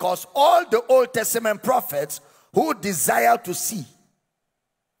 Because all the Old Testament prophets who desire to see,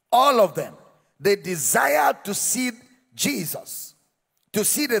 all of them, they desire to see Jesus, to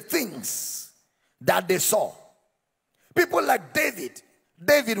see the things that they saw. People like David.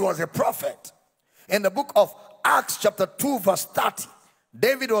 David was a prophet. In the book of Acts chapter 2 verse 30,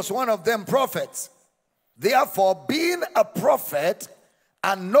 David was one of them prophets. Therefore, being a prophet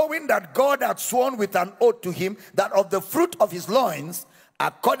and knowing that God had sworn with an oath to him that of the fruit of his loins,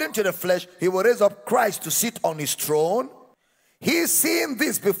 according to the flesh, he will raise up Christ to sit on his throne. He, seeing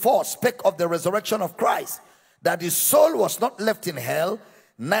this before, spake of the resurrection of Christ, that his soul was not left in hell,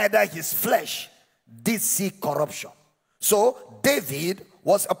 neither his flesh did see corruption. So David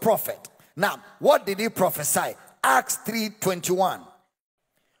was a prophet. Now, what did he prophesy? Acts 3:21.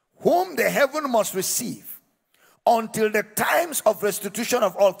 Whom the heaven must receive until the times of restitution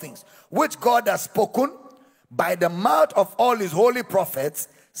of all things, which God has spoken by the mouth of all his holy prophets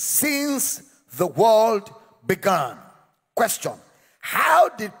since the world began. Question: how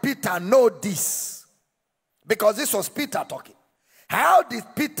did Peter know this? Because this was Peter talking. How did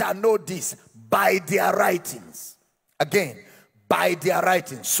Peter know this? By their writings. Again, by their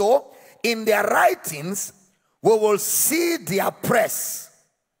writings. So, in their writings, we will see their press.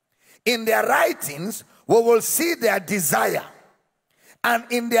 In their writings, we will see their desire. And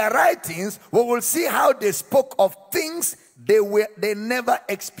in their writings, we will see how they spoke of things they never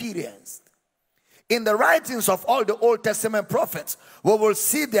experienced. in the writings of all the Old Testament prophets, we will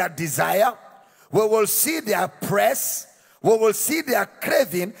see their desire, we will see their press, we will see their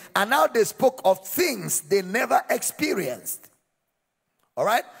craving, and now they spoke of things they never experienced. All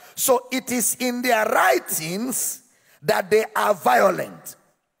right? So it is in their writings that they are violent.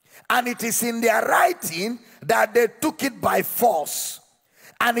 And it is in their writing that they took it by force.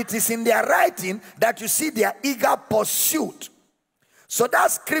 And it is in their writing that you see their eager pursuit. So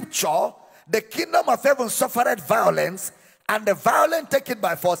that scripture, the kingdom of heaven suffered violence, and the violent take it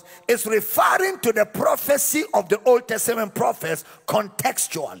by force, is referring to the prophecy of the Old Testament prophets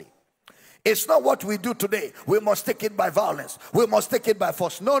contextually. It's not what we do today. We must take it by violence. We must take it by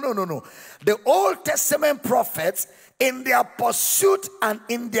force. No, no, no, no. The Old Testament prophets, in their pursuit and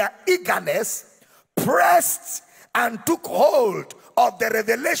in their eagerness, pressed and took hold of the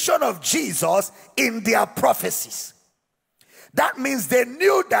revelation of Jesus in their prophecies. That means they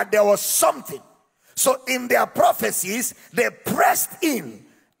knew that there was something. So in their prophecies, they pressed in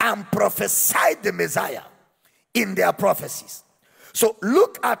and prophesied the Messiah in their prophecies. So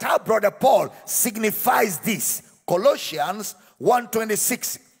look at how Brother Paul signifies this. Colossians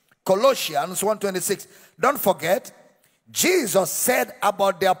 1:26. Colossians 1:26. Don't forget, Jesus said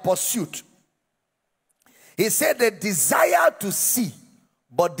about their pursuit. He said they desired to see,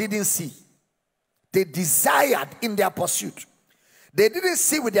 but didn't see. They desired in their pursuit. They didn't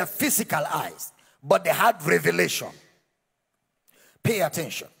see with their physical eyes, but they had revelation. Pay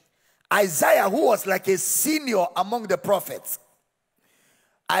attention. Isaiah, who was like a senior among the prophets,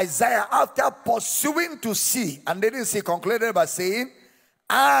 Isaiah, after pursuing to see, and they didn't see, concluded by saying,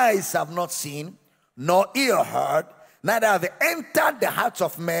 eyes have not seen, nor ear heard, neither have entered the hearts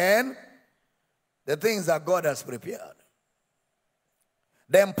of men the things that God has prepared.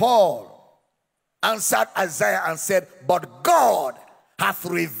 Then Paul answered Isaiah and said, but God hath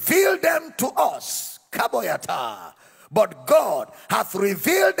revealed them to us. Kaboyata. But God hath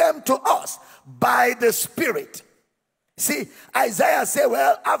revealed them to us by the Spirit. See, Isaiah said,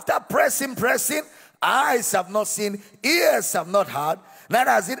 well, after pressing, eyes have not seen, ears have not heard,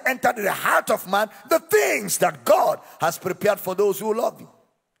 neither has it entered the heart of man the things that God has prepared for those who love him.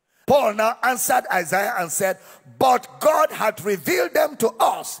 Paul now answered Isaiah and said, but God hath revealed them to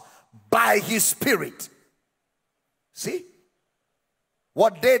us by his Spirit. See,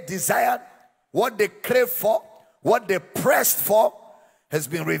 what they desired, what they craved for, what they pressed for has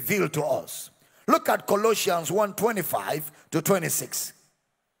been revealed to us. Look at Colossians 1:25-26.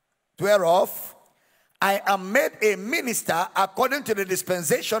 Whereof I am made a minister according to the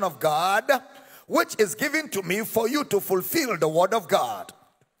dispensation of God, which is given to me for you to fulfill the word of God.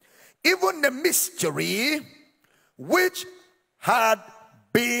 Even the mystery which had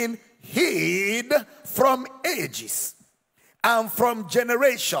been hid from ages and from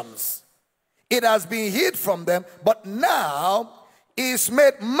generations. It has been hid from them, but now is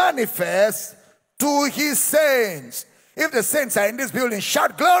made manifest to his saints. If the saints are in this building,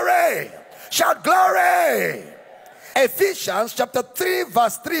 shout glory! Shout glory! Ephesians chapter 3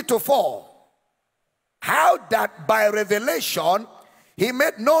 verse 3-4. How that by revelation he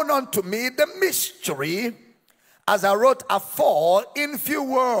made known unto me the mystery, as I wrote afore in few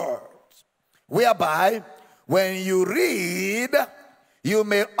words, whereby when you read, you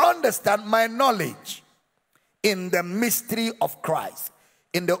may understand my knowledge in the mystery of Christ.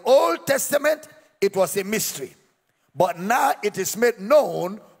 In the Old Testament, it was a mystery, but now it is made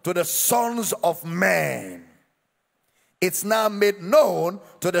known to the sons of men. It's now made known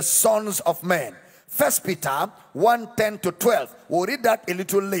to the sons of men. 1 Peter 1:10-12. We'll read that a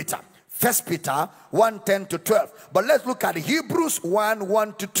little later. 1 Peter 1:10-12. But let's look at Hebrews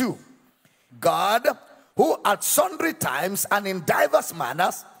 1:1-2. God, who at sundry times and in divers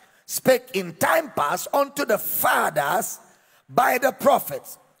manners spake in time past unto the fathers by the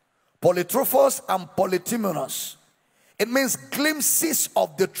prophets, Polytropos and Polytimonus. It means glimpses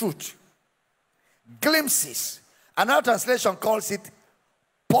of the truth. Glimpses. Another translation calls it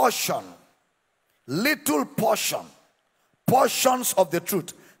portion. Little portion. Portions of the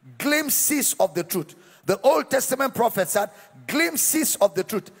truth. Glimpses of the truth. The Old Testament prophets had glimpses of the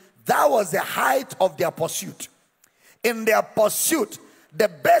truth. That was the height of their pursuit. In their pursuit, the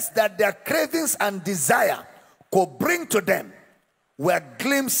best that their cravings and desire could bring to them were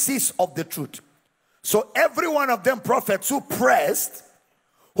glimpses of the truth. So every one of them prophets who pressed,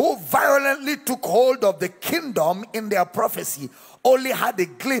 who violently took hold of the kingdom in their prophecy, only had a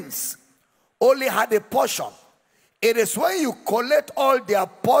glimpse, only had a portion. It is when you collect all their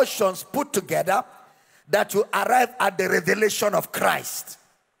portions put together that you arrive at the revelation of Christ.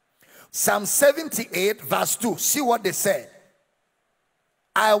 Psalm 78 verse 2. See what they said.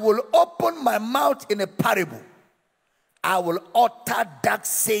 I will open my mouth in a parable. I will utter dark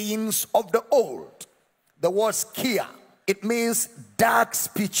sayings of the old. The word skia, it means dark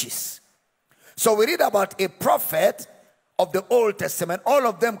speeches. So we read about a prophet of the Old Testament. All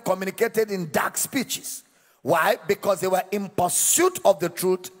of them communicated in dark speeches. Why? Because they were in pursuit of the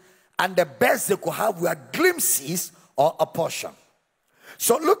truth, and the best they could have were glimpses or a portion.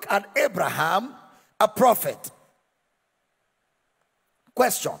 So look at Abraham, a prophet.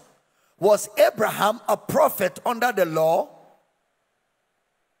 Question: was Abraham a prophet under the law?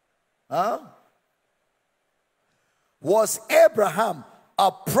 Was Abraham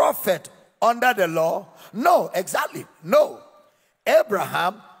a prophet under the law? No, exactly. No.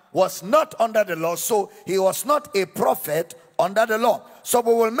 Abraham was not under the law, so he was not a prophet under the law. So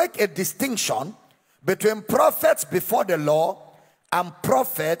we will make a distinction between prophets before the law and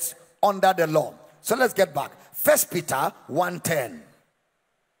prophets under the law. So let's get back. 1 Peter 1:10.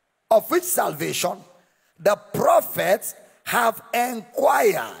 Of which salvation the prophets have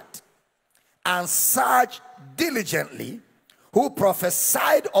inquired and searched diligently, who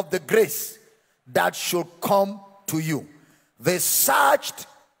prophesied of the grace that should come to you. They searched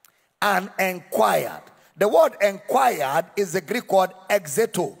and inquired. The word inquired is the Greek word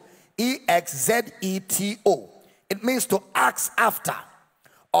exeto, E-X-Z-E-T-O. It means to ask after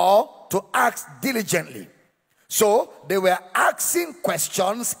or to ask diligently. So they were asking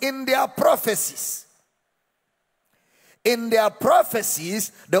questions in their prophecies. In their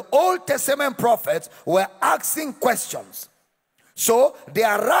prophecies, the Old Testament prophets were asking questions. So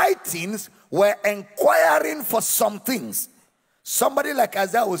their writings were inquiring for some things. Somebody like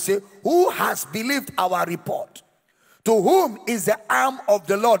Isaiah will say, who has believed our report? To whom is the arm of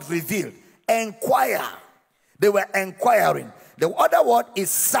the Lord revealed? Inquire. They were inquiring. The other word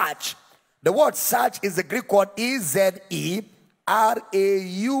is search. The word search is the Greek word E-Z-E-R-A-U-N-A-O.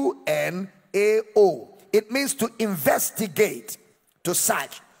 It means to investigate, to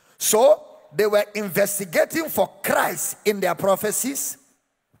search. So they were investigating for Christ in their prophecies.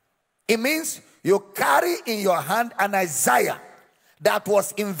 It means you carry in your hand an Isaiah that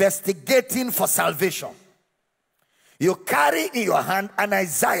was investigating for salvation. You carry in your hand an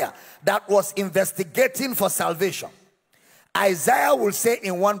Isaiah that was investigating for salvation. Isaiah will say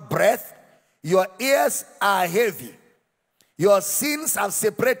in one breath, your ears are heavy. Your sins have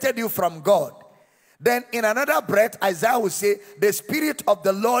separated you from God. Then in another breath, Isaiah will say, the Spirit of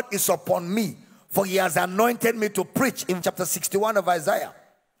the Lord is upon me, for he has anointed me to preach, in chapter 61 of Isaiah.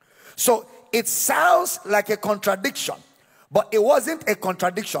 So it sounds like a contradiction, but it wasn't a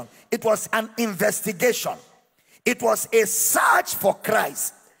contradiction. It was an investigation. It was a search for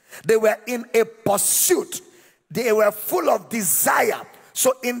Christ. They were in a pursuit. They were full of desire.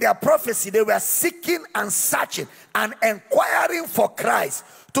 So in their prophecy, they were seeking and searching and inquiring for Christ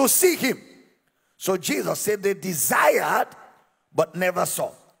to see him. So Jesus said they desired but never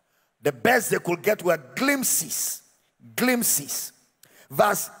saw. The best they could get were glimpses. Glimpses.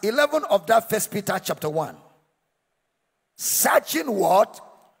 Verse 11 of that 1 Peter chapter 1. Searching what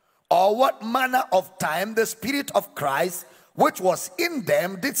or what manner of time the Spirit of Christ which was in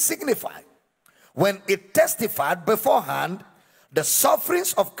them did signify, when it testified beforehand the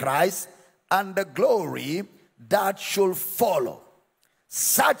sufferings of Christ and the glory that should follow.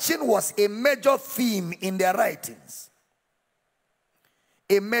 Searching was a major theme in their writings.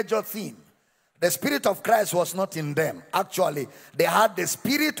 A major theme. The Spirit of Christ was not in them. Actually, they had the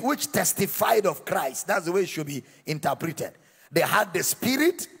Spirit which testified of Christ. That's the way it should be interpreted. They had the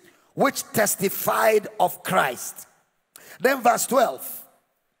Spirit which testified of Christ. Then verse 12.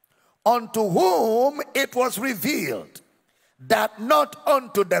 Unto whom it was revealed that not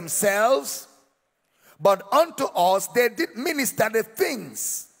unto themselves, but unto us they did minister the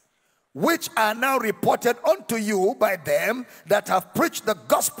things which are now reported unto you by them that have preached the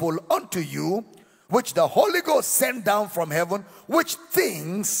gospel unto you, which the Holy Ghost sent down from heaven, which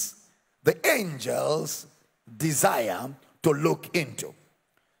things the angels desire to look into.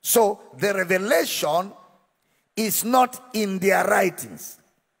 So the revelation is not in their writings.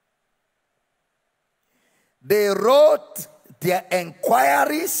 They wrote their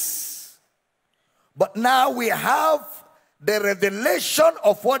inquiries, but now we have the revelation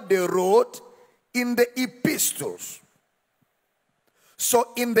of what they wrote in the epistles.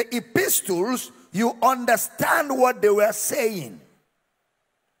 So in the epistles, you understand what they were saying.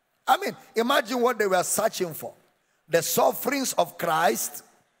 I mean, imagine what they were searching for. The sufferings of Christ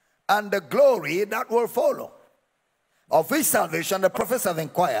and the glory that will follow. Of which salvation the prophets have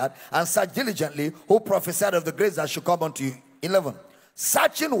inquired and searched diligently, who prophesied of the grace that should come unto you. 11.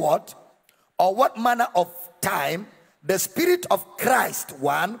 Searching what or what manner of time the spirit of Christ,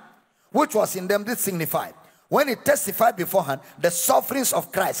 one, which was in them, did signify. When it testified beforehand, the sufferings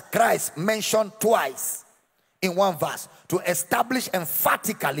of Christ, Christ mentioned twice in one verse to establish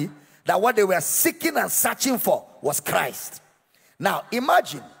emphatically that what they were seeking and searching for was Christ. Now,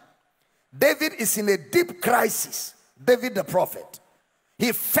 imagine, David is in a deep crisis. David the prophet.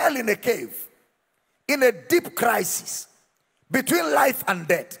 He fell in a cave, in a deep crisis, between life and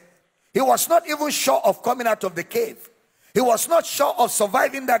death. He was not even sure of coming out of the cave. He was not sure of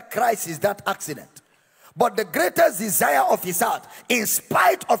surviving that crisis, that accident. But the greatest desire of his heart, in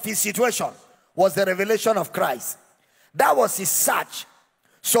spite of his situation, was the revelation of Christ. That was his search.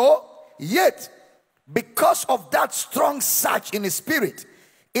 So, yet, because of that strong search in his spirit,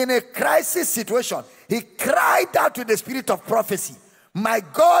 in a crisis situation, he cried out to the spirit of prophecy, my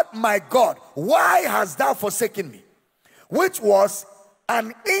God, why hast thou forsaken me? Which was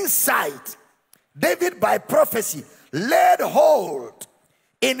an insight. David, by prophecy, laid hold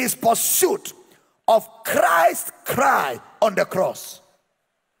in his pursuit of Christ's cry on the cross.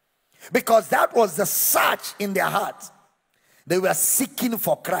 Because that was the search in their heart. They were seeking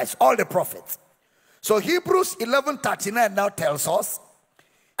for Christ, all the prophets. So Hebrews 11:39 now tells us,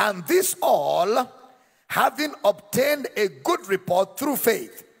 and this all, having obtained a good report through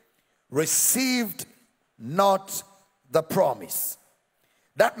faith, received not the promise.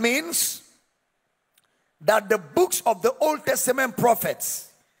 That means that the books of the Old Testament prophets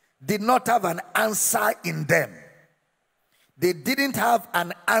did not have an answer in them. They didn't have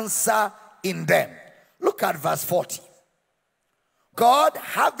an answer in them. Look at verse 40. God,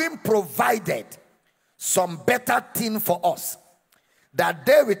 having provided some better thing for us, that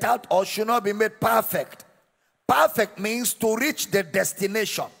they without us should not be made perfect. Perfect means to reach the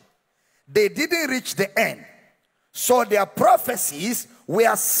destination. They didn't reach the end. So their prophecies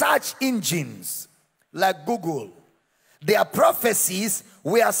were search engines, like Google. Their prophecies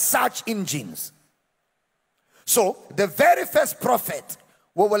were search engines. So the very first prophet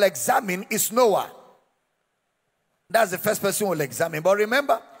we will examine is Noah. That's the first person we'll examine. But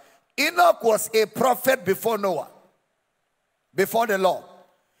remember, Enoch was a prophet before Noah, before the law.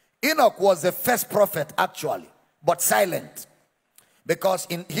 Enoch was the first prophet actually, but silent. Because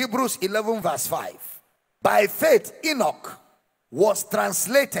in Hebrews 11 verse 5, by faith Enoch was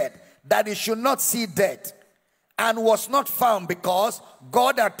translated that he should not see death, and was not found because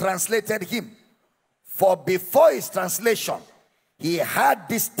God had translated him. For before his translation, he had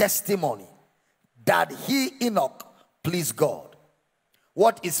this testimony that he, Enoch, pleased God.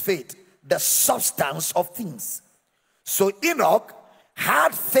 What is faith? The substance of things. So Enoch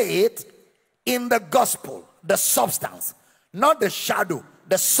had faith in the gospel, the substance, not the shadow,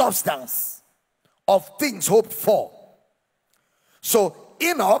 the substance of things hoped for. So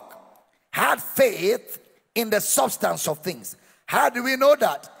Enoch had faith in the substance of things. How do we know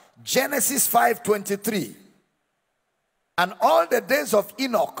that? Genesis 5:23. And all the days of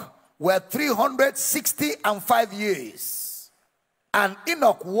Enoch were 365 years. And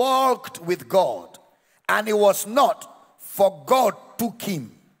Enoch walked with God, and he was not, for God took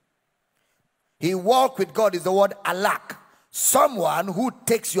him. He walked with God is the word alak, someone who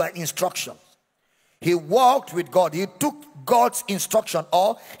takes your instruction. He walked with God. He took God's instruction,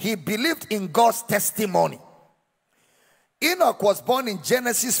 or he believed in God's testimony. Enoch was born in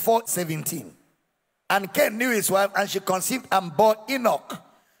Genesis 4:17. And Cain knew his wife, and she conceived and bore Enoch.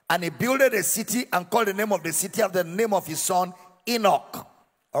 And he builded a city and called the name of the city after the name of his son, Enoch.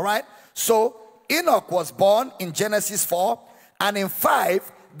 All right? So Enoch was born in Genesis 4. And in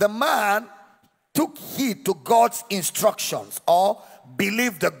 5, the man took heed to God's instructions, or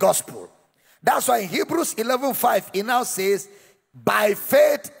believed the gospel. That's why in Hebrews 11:5, it now says, by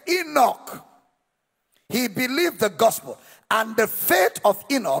faith Enoch, he believed the gospel. And the faith of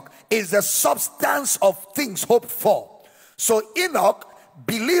Enoch is the substance of things hoped for. So Enoch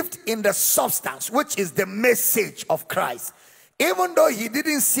believed in the substance, which is the message of Christ. Even though he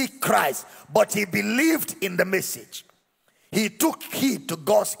didn't see Christ, but he believed in the message. He took heed to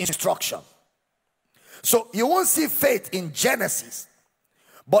God's instruction. So you won't see faith in Genesis,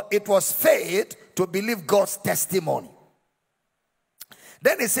 but it was faith to believe God's testimony.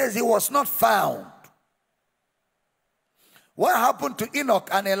 Then it says he was not found. What happened to Enoch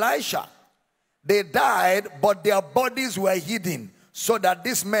and Elisha? They died, but their bodies were hidden so that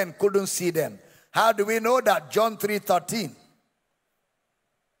these men couldn't see them. How do we know that? John 3:13.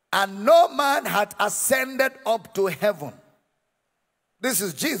 And no man had ascended up to heaven. This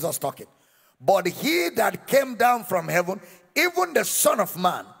is Jesus talking. But he that came down from heaven, even the Son of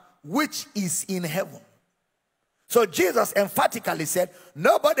Man, which is in heaven. So Jesus emphatically said,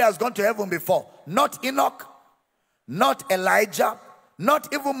 nobody has gone to heaven before. Not Enoch, not Elijah,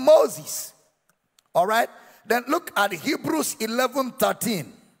 not even Moses. All right? Then look at Hebrews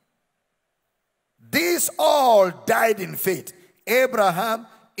 11:13. These all died in faith. Abraham,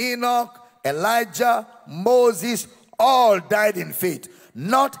 Enoch, Elijah, Moses, all died in faith,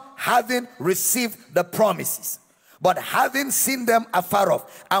 not having received the promises, but having seen them afar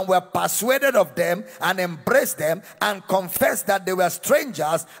off, and were persuaded of them, and embraced them, and confessed that they were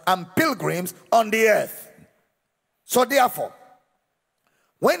strangers and pilgrims on the earth. So therefore,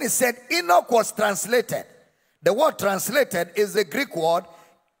 when he said Enoch was translated, the word translated is the Greek word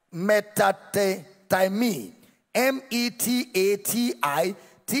metathimi, metathimi.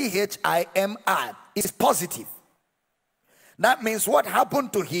 It's positive. That means what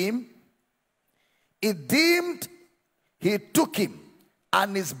happened to him, it deemed he took him,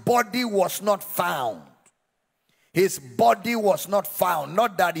 and his body was not found. His body was not found.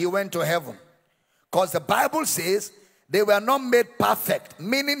 Not that he went to heaven. Because the Bible says they were not made perfect,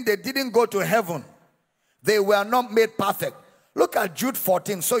 meaning they didn't go to heaven. They were not made perfect. Look at Jude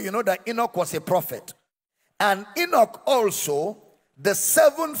 14, so you know that Enoch was a prophet. And Enoch also, the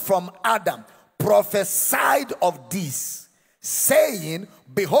seventh from Adam, prophesied of this, saying,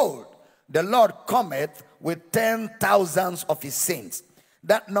 behold, the Lord cometh with 10,000s of his saints.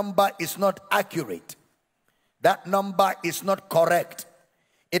 That number is not accurate. That number is not correct.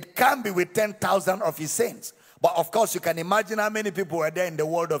 It can be with 10,000 of his saints. But of course, you can imagine how many people were there in the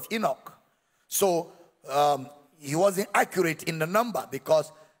world of Enoch. So, he wasn't accurate in the number,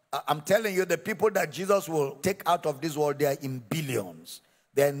 because I'm telling you, the people that Jesus will take out of this world, they are in billions.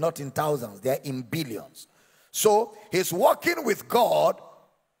 They are not in thousands. They are in billions. So his walking with God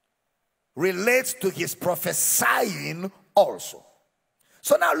relates to his prophesying also.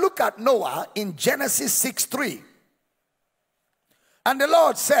 So now look at Noah in Genesis 6:3. And the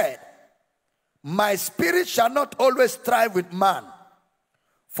Lord said, my spirit shall not always strive with man,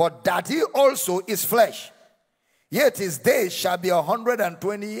 for that he also is flesh. Yet his days shall be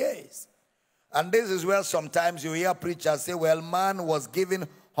 120 years. And this is where sometimes you hear preachers say, well, man was given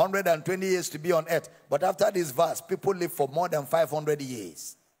 120 years to be on earth. But after this verse, people live for more than 500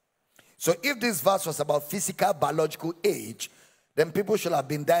 years. So if this verse was about physical, biological age, then people should have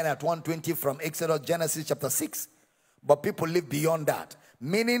been dying at 120 from Exodus, Genesis chapter 6. But people live beyond that.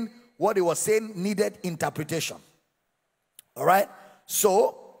 Meaning what he was saying needed interpretation. All right?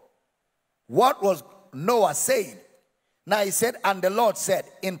 So, what was Noah saying? Now he said, and the Lord said,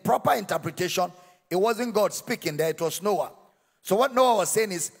 in proper interpretation, it wasn't God speaking there, it was Noah. So what Noah was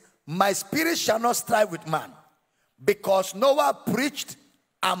saying is, my spirit shall not strive with man. Because Noah preached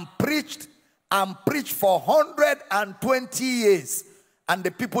and preached and preached for 120 years, and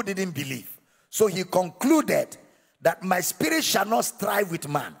the people didn't believe. So he concluded that my spirit shall not strive with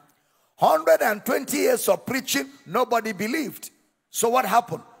man. 120 years of preaching, nobody believed. So what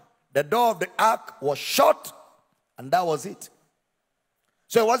happened? The door of the ark was shut, and that was it.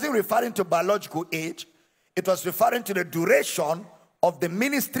 So it wasn't referring to biological age. It was referring to the duration of the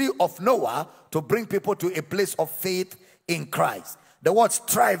ministry of Noah to bring people to a place of faith in Christ. The word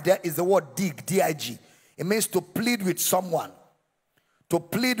strive there is the word dig, D-I-G. It means to plead with someone. To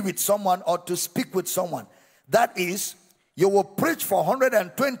plead with someone or to speak with someone. That is, you will preach for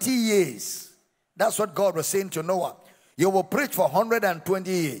 120 years. That's what God was saying to Noah. You will preach for 120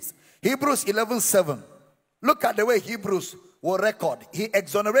 years. Hebrews 11:7. Look at the way Hebrews will record. He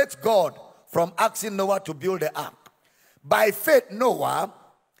exonerates God from asking Noah to build the ark. By faith, Noah,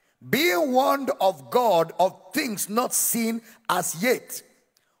 being warned of God of things not seen as yet,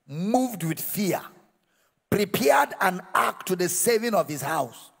 moved with fear, prepared an ark to the saving of his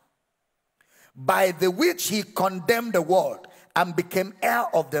house, by the which he condemned the world and became heir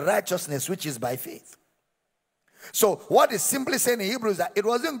of the righteousness which is by faith. So what is simply saying in Hebrews that it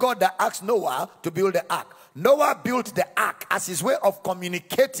wasn't God that asked Noah to build the ark. Noah built the ark as his way of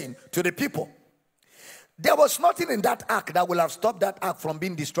communicating to the people. There was nothing in that ark that will have stopped that ark from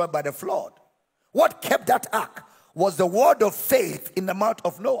being destroyed by the flood. What kept that ark was the word of faith in the mouth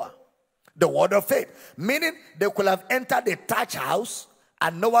of Noah. The word of faith. Meaning they could have entered the thatch house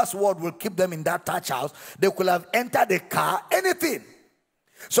and Noah's word will keep them in that thatch house. They could have entered the car, anything.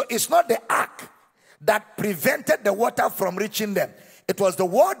 So it's not the ark that prevented the water from reaching them. It was the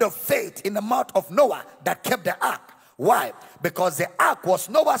word of faith in the mouth of Noah that kept the ark. Why? Because the ark was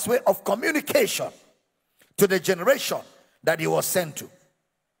Noah's way of communication to the generation that he was sent to.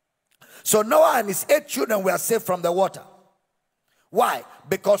 So Noah and his 8 children were saved from the water. Why?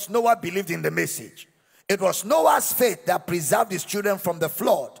 Because Noah believed in the message. It was Noah's faith that preserved his children from the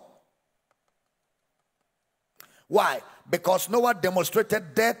flood. Why? Because Noah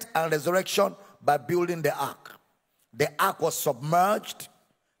demonstrated death and resurrection by building the ark. the ark was submerged,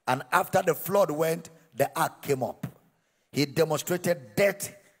 and after the flood went, the ark came up. He demonstrated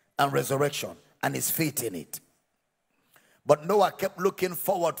death and resurrection and his faith in it. But Noah kept looking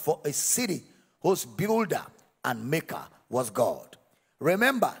forward for a city whose builder and maker was God.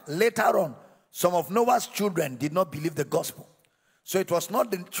 Remember, later on, some of Noah's children did not believe the gospel. So it was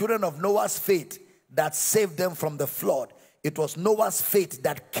not the children of Noah's faith that saved them from the flood. It was Noah's faith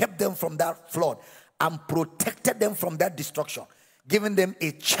that kept them from that flood and protected them from that destruction, giving them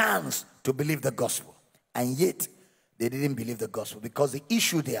a chance to believe the gospel. And yet, they didn't believe the gospel because the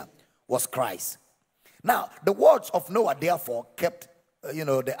issue there was Christ. Now, the words of Noah, therefore, kept,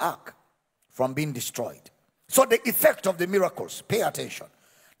 the ark from being destroyed. So the effect of the miracles, pay attention.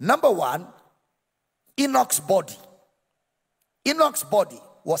 Number one, Enoch's body. Enoch's body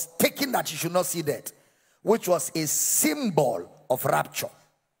was taken that he should not see death, which was a symbol of rapture.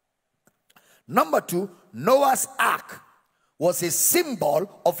 Number two, Noah's ark was a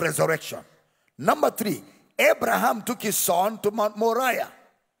symbol of resurrection. Number three, Abraham took his son to Mount Moriah.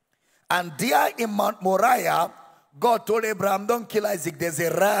 And there in Mount Moriah, God told Abraham, don't kill Isaac, there's a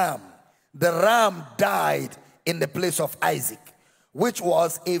ram. The ram died in the place of Isaac, which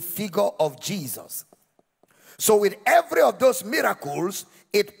was a figure of Jesus. So with every of those miracles,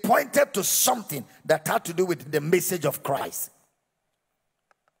 it pointed to something that had to do with the message of Christ.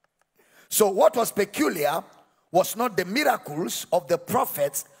 So what was peculiar was not the miracles of the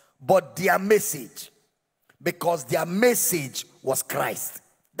prophets, but their message. Because their message was Christ.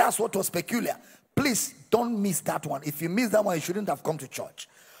 That's what was peculiar. Please don't miss that one. If you miss that one, you shouldn't have come to church.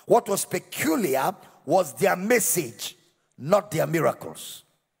 What was peculiar was their message, not their miracles.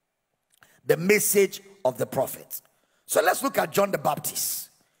 The message of the prophets. So let's look at John the Baptist.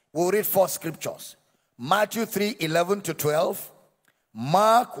 We'll read 4 scriptures. Matthew 3:11-12,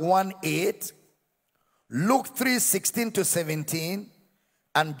 Mark 1:8, Luke 3:16-17,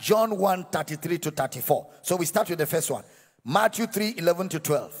 and John 1:33-34. So we start with the first one. Matthew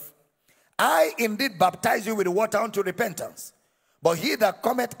 3:11-12. I indeed baptize you with water unto repentance, but he that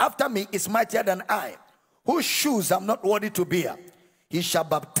cometh after me is mightier than I, whose shoes I'm not worthy to bear. He shall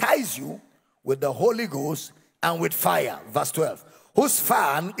baptize you with the Holy Ghost and with fire. Verse 12. Whose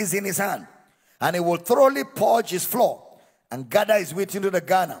fan is in his hand, and he will thoroughly purge his floor and gather his wheat into the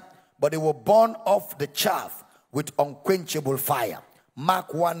garner, but he will burn off the chaff with unquenchable fire.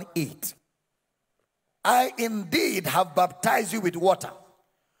 Mark 1:8. I indeed have baptized you with water,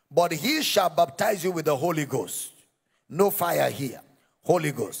 but he shall baptize you with the Holy Ghost. No fire here.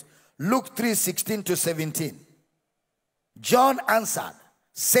 Holy Ghost. Luke 3:16-17. John answered,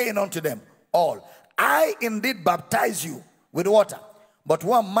 saying unto them all, I indeed baptize you with water, but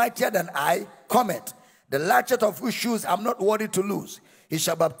one mightier than I cometh, the latchet of whose shoes I'm not worthy to loose. He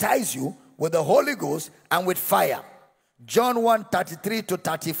shall baptize you with the Holy Ghost and with fire. John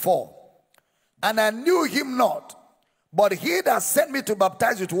 1:33-34. And I knew him not, but he that sent me to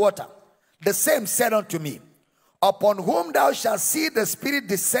baptize with water, the same said unto me, upon whom thou shalt see the Spirit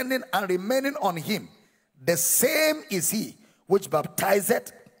descending and remaining on him, the same is he which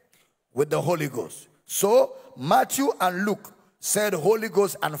baptizeth with the Holy Ghost. So Matthew and Luke said Holy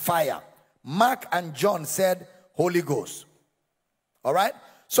Ghost and fire. Mark and John said Holy Ghost. All right?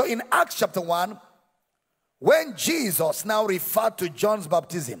 So in Acts chapter 1, when Jesus now referred to John's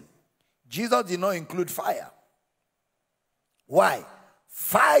baptism, Jesus did not include fire. Why?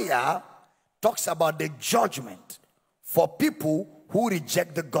 Fire talks about the judgment for people who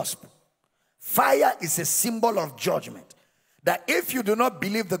reject the gospel. Fire is a symbol of judgment. That if you do not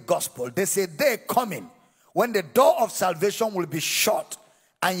believe the gospel, there's a day coming when the door of salvation will be shut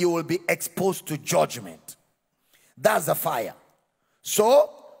and you will be exposed to judgment. That's the fire. So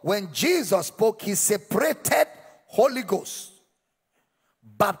when Jesus spoke, he separated Holy Ghost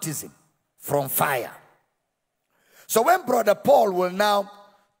baptism from fire. So when Brother Paul will now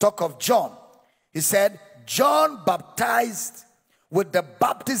talk of John, he said, John baptized with the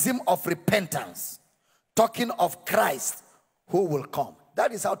baptism of repentance, talking of Christ who will come.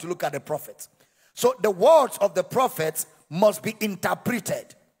 That is how to look at the prophets. So the words of the prophets must be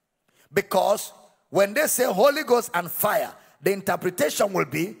interpreted, because when they say Holy Ghost and fire, the interpretation will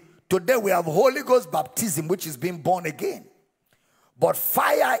be, today we have Holy Ghost baptism, which is being born again. But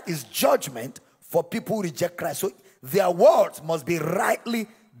fire is judgment for people who reject Christ. So their words must be rightly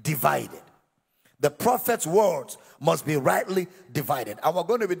divided. The prophet's words must be rightly divided. And we're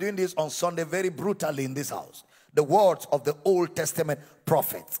going to be doing this on Sunday very brutally in this house. The words of the Old Testament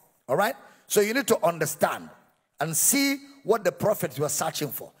prophets. All right? So you need to understand and see what the prophets were searching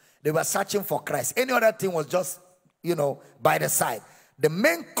for. They were searching for Christ. Any other thing was just, by the side. The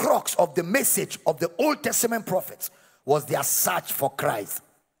main crux of the message of the Old Testament prophets was their search for Christ.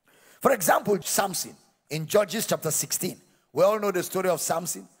 For example, Samson in Judges chapter 16. We all know the story of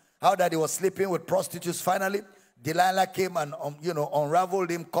Samson, how that he was sleeping with prostitutes. Finally, Delilah came and unraveled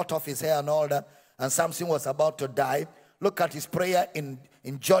him, cut off his hair and all that, and Samson was about to die. Look at his prayer in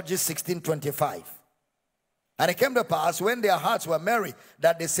Judges 16:25. And it came to pass, when their hearts were merry,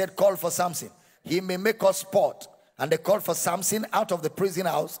 that they said, call for Samson, he may make us sport. And they called for Samson out of the prison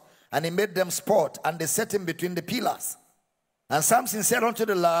house, and he made them sport, and they set him between the pillars. And Samson said unto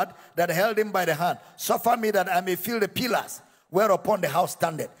the Lord that held him by the hand, suffer me that I may feel the pillars whereupon the house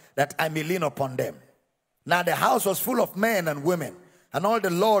standeth, that I may lean upon them. Now the house was full of men and women, and all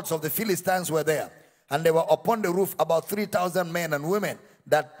the lords of the Philistines were there. And they were upon the roof about 3,000 men and women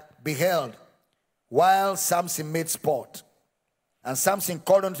that beheld, while Samson made sport. And Samson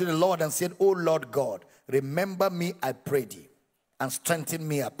called unto the Lord and said, O Lord God, remember me, I pray thee, and strengthen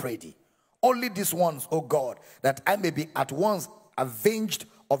me, I pray thee. Only this once, O God, that I may be at once avenged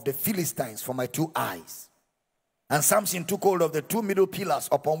of the Philistines for my 2 eyes. And Samson took hold of the 2 middle pillars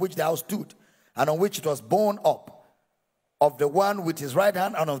upon which the house stood, and on which it was borne up, of the one with his right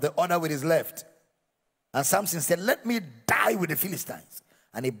hand and of the other with his left. And Samson said, let me die with the Philistines.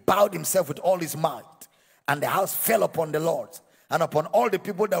 And he bowed himself with all his might. And the house fell upon the Lord and upon all the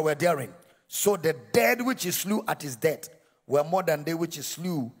people that were therein. So the dead which he slew at his death were more than they which he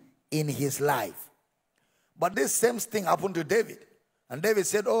slew in his life. But this same thing happened to David. And David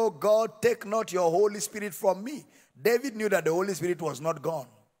said, oh God, take not your Holy Spirit from me. David knew that the Holy Spirit was not gone.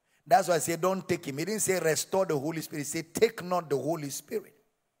 That's why I said, don't take him. He didn't say restore the Holy Spirit. He said, take not the Holy Spirit.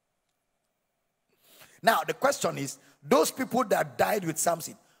 Now, the question is, those people that died with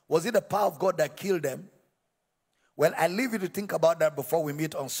Samson, was it the power of God that killed them? Well, I leave you to think about that before we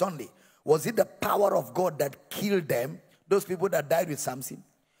meet on Sunday. Was it the power of God that killed them, those people that died with Samson?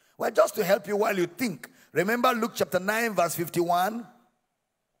 Well, just to help you while you think, remember Luke chapter 9, verse 51?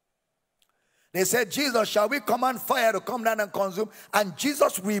 They said, Jesus, shall we command fire to come down and consume? And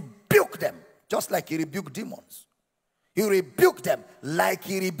Jesus rebuked them, just like he rebuked demons. He rebuked them like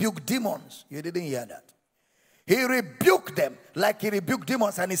he rebuked demons. You didn't hear that. He rebuked them like he rebuked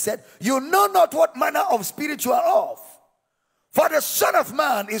demons, and he said, you know not what manner of spirit you are of. For the Son of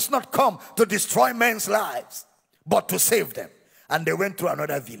Man is not come to destroy men's lives, but to save them. And they went to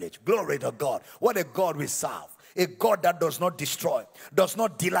another village. Glory to God. What a God we serve. A God that does not destroy, does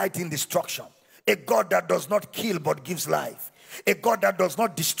not delight in destruction. A God that does not kill but gives life. A God that does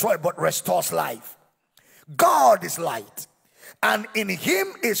not destroy but restores life. God is light, and in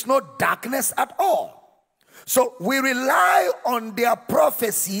him is no darkness at all. So we rely on their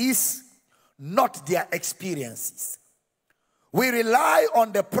prophecies, not their experiences. We rely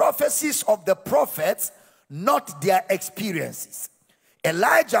on the prophecies of the prophets, not their experiences.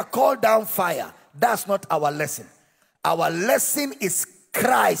 Elijah called down fire. That's not our lesson. Our lesson is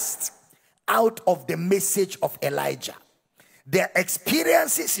Christ out of the message of Elijah. Their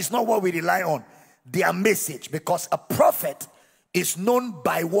experiences is not what we rely on. Their message, because a prophet is known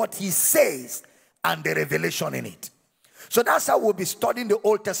by what he says and the revelation in it. So that's how we'll be studying the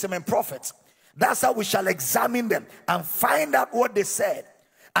Old Testament prophets. That's how we shall examine them and find out what they said,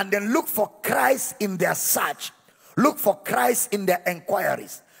 and then look for Christ in their search. Look for Christ in their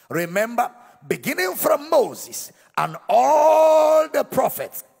inquiries. Remember, beginning from Moses and all the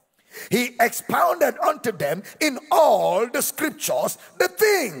prophets, he expounded unto them in all the scriptures the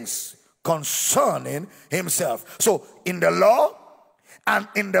things concerning himself. So in the law and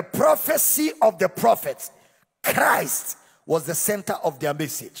in the prophecy of the prophets, Christ was the center of their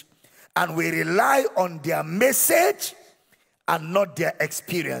message. And we rely on their message and not their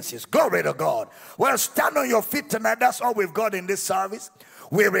experiences. Glory to God. Well, stand on your feet tonight. That's all we've got in this service.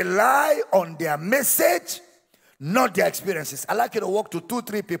 We rely on their message, not their experiences. I'd like you to walk to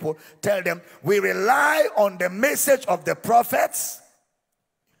 2-3 people. Tell them, we rely on the message of the prophets,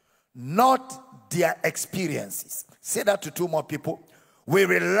 not their experiences. Say that to 2 more people. We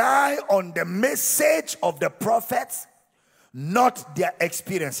rely on the message of the prophets, not their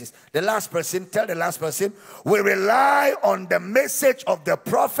experiences. The last person, tell the last person, we rely on the message of the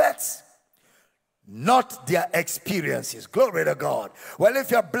prophets, not their experiences. Glory to God. Well,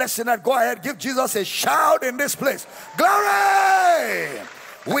 if you're blessed in that, go ahead, give Jesus a shout in this place. Glory!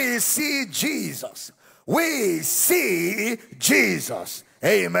 We see Jesus. We see Jesus.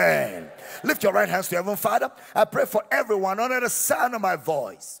 Amen. Lift your right hands to heaven. Father, I pray for everyone under the sound of my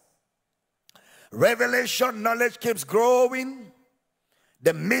voice. Revelation knowledge keeps growing.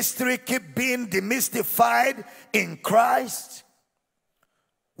 The mystery keeps being demystified in Christ.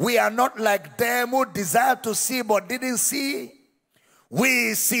 We are not like them who desire to see but didn't see.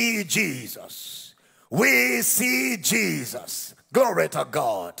 We see Jesus. we see Jesus. Glory to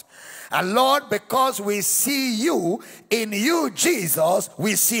God. And Lord, because we see you, in you, Jesus,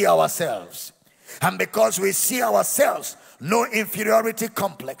 we see ourselves. And because we see ourselves, no inferiority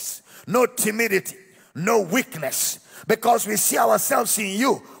complex, no timidity, no weakness. Because we see ourselves in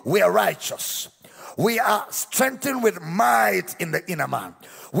you, we are righteous. We are strengthened with might in the inner man.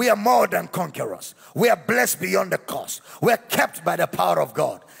 We are more than conquerors. We are blessed beyond the curse. We are kept by the power of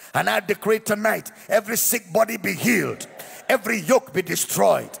God. And I decree tonight, every sick body be healed, every yoke be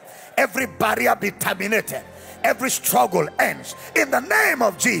destroyed, every barrier be terminated, every struggle ends. In the name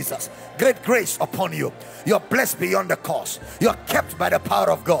of Jesus, great grace upon you. You're blessed beyond the curse. You're kept by the power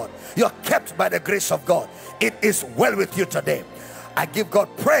of God. You're kept by the grace of God. It is well with you today. I give God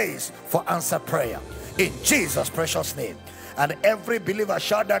praise for answered prayer in Jesus' precious name. And every believer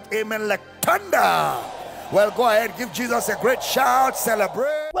shout that amen like thunder. Well, go ahead, give Jesus a great shout,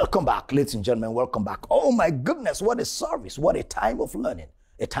 celebrate. Welcome back, ladies and gentlemen, welcome back. Oh my goodness, what a service, what a time of learning,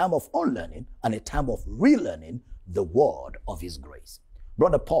 a time of unlearning, and a time of relearning the word of his grace.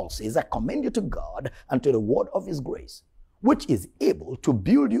 Brother Paul says, I commend you to God and to the word of his grace, which is able to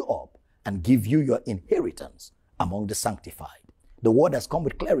build you up and give you your inheritance among the sanctified. The word has come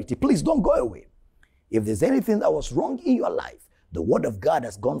with clarity. Please don't go away. If there's anything that was wrong in your life, the word of God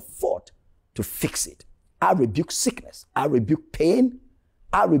has gone forth to fix it. I rebuke sickness. I rebuke pain.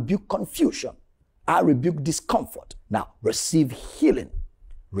 I rebuke confusion. I rebuke discomfort. Now, receive healing.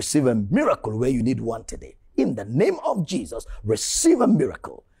 Receive a miracle where you need one today. In the name of Jesus, receive a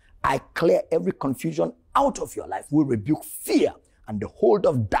miracle. I clear every confusion out of your life. We rebuke fear, and the hold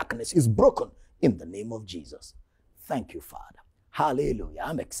of darkness is broken in the name of Jesus. Thank you, Father. Hallelujah.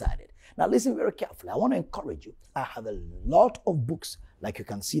 I'm excited. Now, listen very carefully. I want to encourage you. I have a lot of books, like you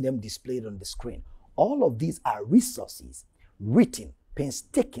can see them displayed on the screen. All of these are resources written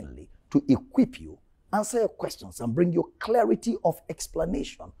painstakingly to equip you, answer your questions, and bring you clarity of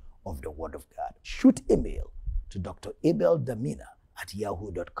explanation of the Word of God. Shoot email to Dr. Abel Damina at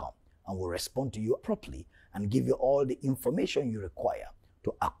yahoo.com, and we'll respond to you properly and give you all the information you require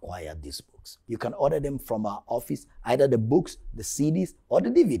to acquire these books. You can order them from our office, either the books, the CDs, or the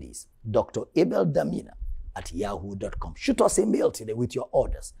DVDs. Dr. Abel Damina at yahoo.com. Shoot us a mail today with your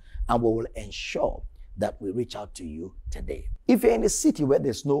orders, and we will ensure that we reach out to you today. If you're in a city where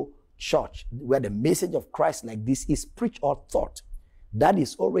there's no church, where the message of Christ like this is preached or taught, that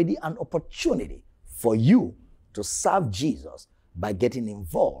is already an opportunity for you to serve Jesus by getting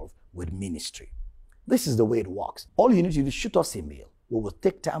involved with ministry. This is the way it works. All you need to do is shoot us a mail. We will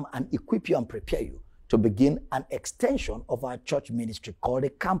take time and equip you and prepare you to begin an extension of our church ministry called a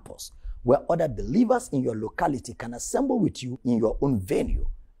campus, where other believers in your locality can assemble with you in your own venue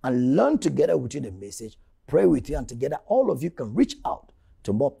and learn together with you the message, pray with you, and together all of you can reach out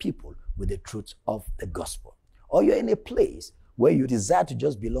to more people with the truth of the gospel. Or you're in a place where you desire to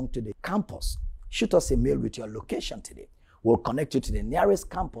just belong to the campus, shoot us a mail with your location today. We'll connect you to the nearest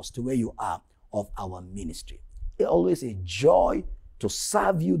campus to where you are of our ministry. It's always a joy to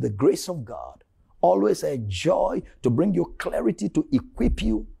serve you the grace of God. Always a joy to bring you clarity, to equip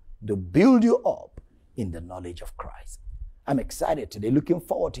you, to build you up in the knowledge of Christ. I'm excited today, looking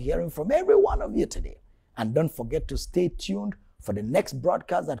forward to hearing from every one of you today. And don't forget to stay tuned for the next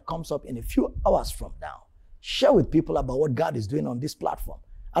broadcast that comes up in a few hours from now. Share with people about what God is doing on this platform.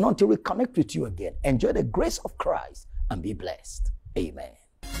 And until we connect with you again, enjoy the grace of Christ and be blessed. Amen.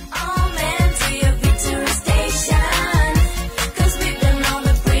 Amen to your victory station.